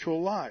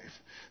spiritual life.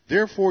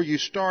 Therefore, you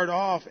start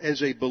off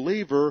as a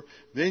believer,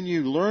 then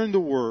you learn the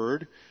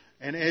Word,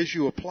 and as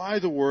you apply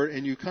the Word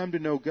and you come to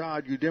know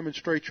God, you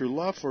demonstrate your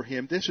love for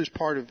him. This is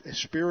part of a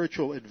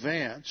spiritual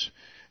advance,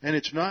 and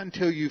it's not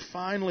until you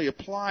finally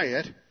apply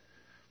it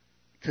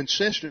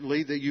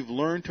consistently that you've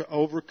learned to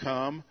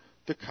overcome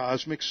the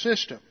cosmic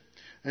system.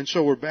 And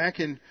so we're back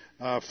in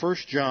 1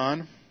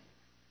 John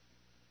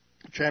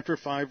chapter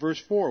 5,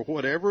 verse 4.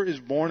 Whatever is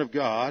born of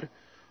God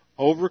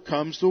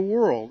overcomes the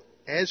world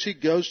as he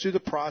goes through the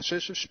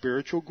process of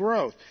spiritual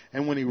growth.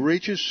 And when he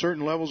reaches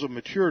certain levels of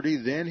maturity,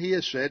 then he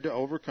is said to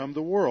overcome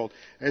the world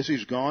as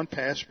he's gone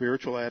past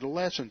spiritual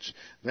adolescence.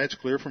 That's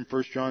clear from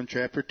 1 John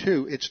chapter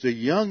 2. It's the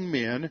young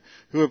men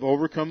who have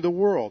overcome the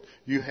world.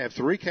 You have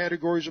three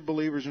categories of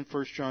believers in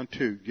 1 John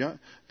 2.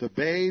 The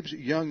babes,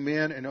 young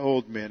men, and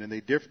old men. And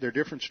they're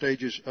different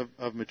stages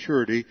of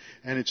maturity.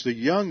 And it's the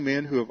young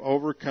men who have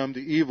overcome the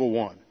evil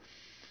one.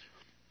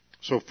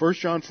 So 1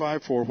 John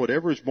 5:4,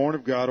 whatever is born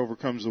of God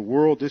overcomes the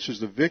world. This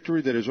is the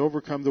victory that has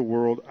overcome the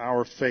world,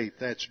 our faith.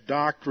 That's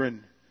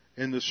doctrine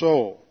in the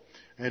soul.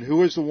 And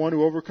who is the one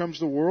who overcomes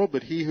the world?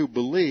 But he who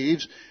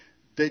believes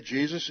that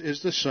Jesus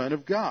is the Son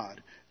of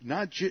God.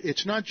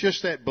 It's not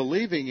just that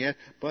believing it,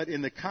 but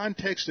in the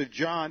context of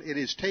John, it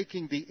is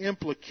taking the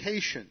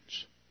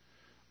implications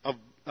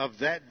of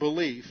that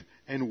belief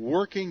and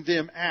working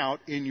them out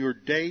in your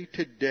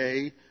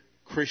day-to-day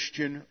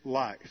Christian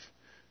life.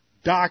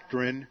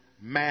 Doctrine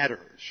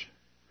matters.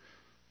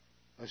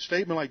 A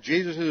statement like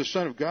Jesus is the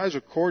Son of God is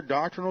a core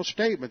doctrinal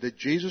statement that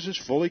Jesus is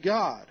fully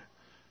God.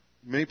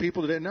 Many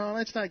people today, no,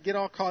 let's not get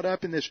all caught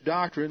up in this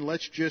doctrine.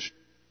 Let's just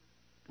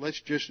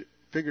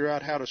figure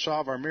out how to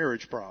solve our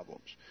marriage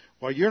problems.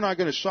 Well, you're not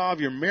going to solve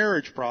your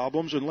marriage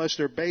problems unless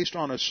they're based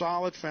on a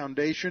solid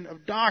foundation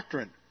of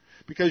doctrine,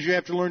 because you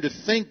have to learn to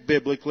think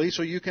biblically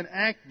so you can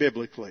act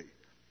biblically.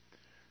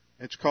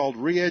 It's called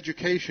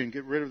re-education.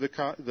 Get rid of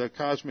the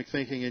cosmic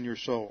thinking in your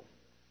soul.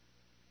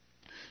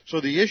 So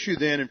the issue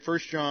then in 1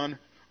 John,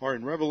 or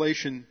in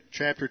Revelation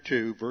chapter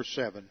 2, verse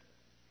 7,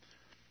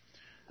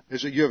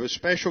 is that you have a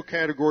special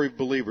category of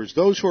believers.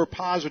 Those who are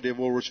positive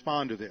will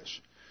respond to this.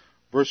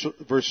 Verse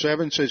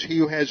 7 says, he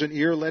who has an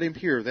ear, let him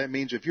hear. That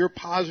means if you're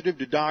positive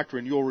to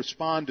doctrine, you'll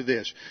respond to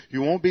this.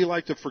 You won't be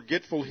like the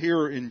forgetful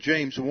hearer in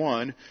James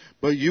 1,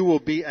 but you will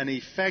be an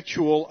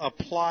effectual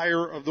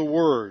applier of the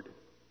word.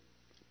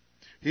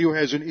 He who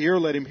has an ear,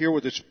 let him hear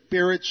what the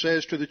Spirit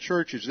says to the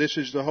churches. This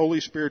is the Holy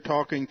Spirit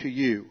talking to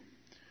you.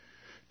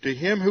 To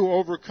him who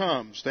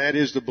overcomes, that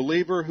is, the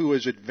believer who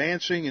is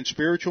advancing in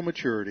spiritual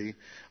maturity,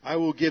 I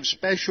will give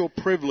special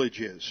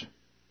privileges.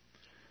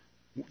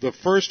 The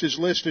first is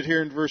listed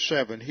here in verse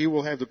 7. He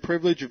will have the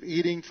privilege of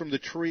eating from the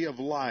tree of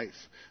life.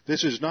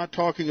 This is not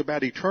talking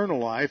about eternal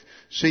life.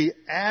 See,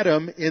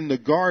 Adam in the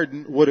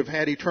garden would have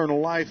had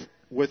eternal life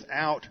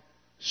without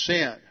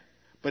sin.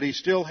 But he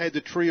still had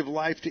the tree of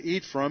life to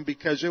eat from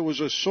because it was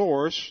a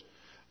source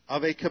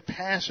of a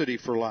capacity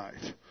for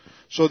life.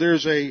 So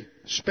there's a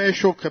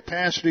special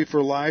capacity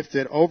for life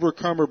that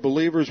overcomer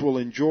believers will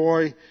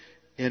enjoy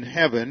in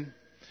heaven,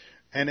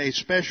 and a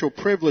special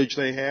privilege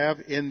they have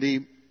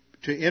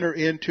to enter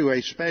into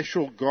a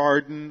special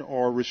garden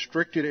or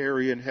restricted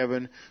area in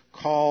heaven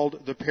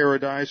called the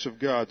paradise of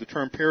God. The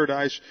term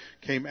paradise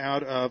came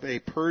out of a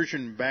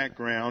Persian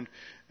background,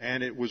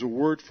 and it was a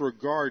word for a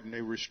garden,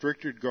 a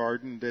restricted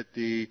garden that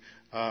the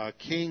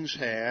kings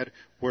had,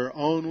 where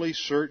only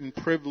certain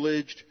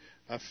privileged,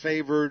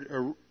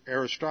 favored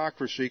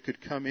aristocracy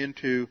could come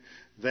into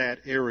that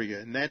area.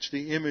 And that's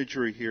the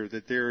imagery here,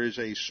 that there is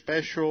a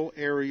special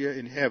area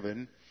in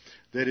heaven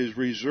that is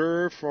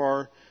reserved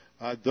for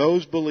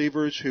those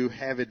believers who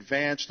have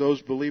advanced,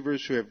 those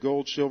believers who have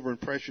gold, silver, and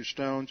precious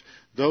stones,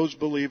 those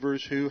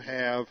believers who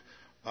have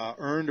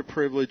earned a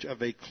privilege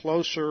of a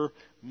closer,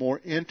 more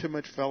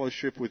intimate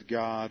fellowship with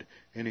God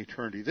in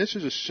eternity. This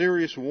is a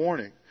serious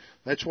warning.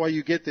 That's why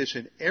you get this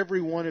in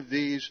every one of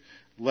these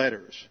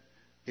letters,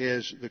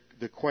 is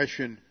the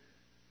question,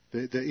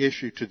 the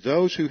issue. To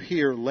those who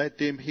hear, let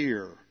them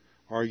hear.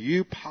 Are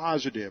you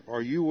positive?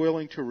 Are you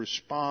willing to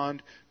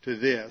respond to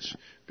this?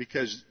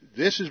 Because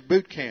this is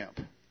boot camp.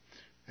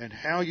 And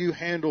how you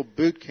handle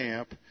boot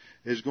camp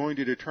is going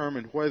to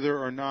determine whether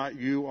or not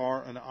you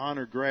are an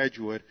honor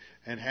graduate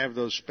and have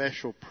those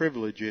special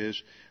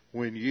privileges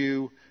when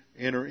you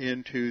enter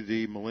into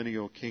the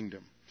millennial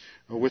kingdom.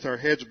 With our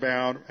heads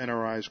bowed and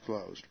our eyes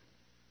closed.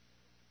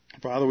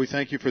 Father, we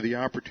thank you for the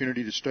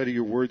opportunity to study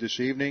your word this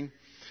evening,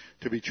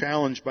 to be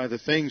challenged by the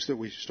things that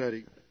we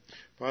study.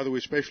 Father, we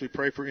especially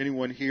pray for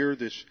anyone here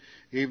this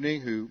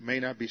evening who may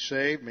not be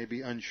saved, may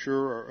be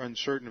unsure or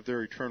uncertain of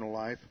their eternal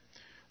life.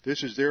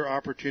 This is their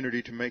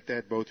opportunity to make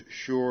that both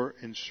sure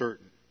and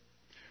certain.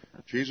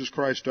 Jesus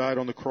Christ died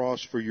on the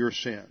cross for your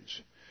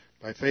sins.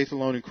 By faith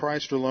alone in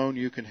Christ alone,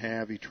 you can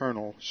have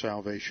eternal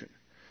salvation.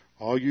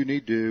 All you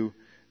need do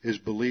is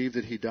believe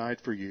that he died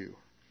for you.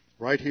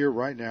 Right here,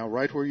 right now,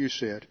 right where you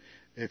sit,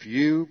 if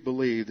you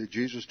believe that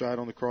Jesus died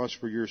on the cross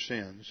for your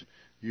sins,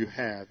 you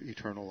have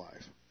eternal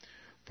life.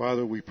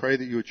 Father, we pray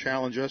that you would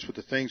challenge us with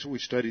the things that we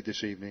studied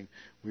this evening.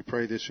 We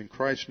pray this in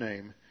Christ's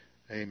name.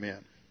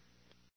 Amen.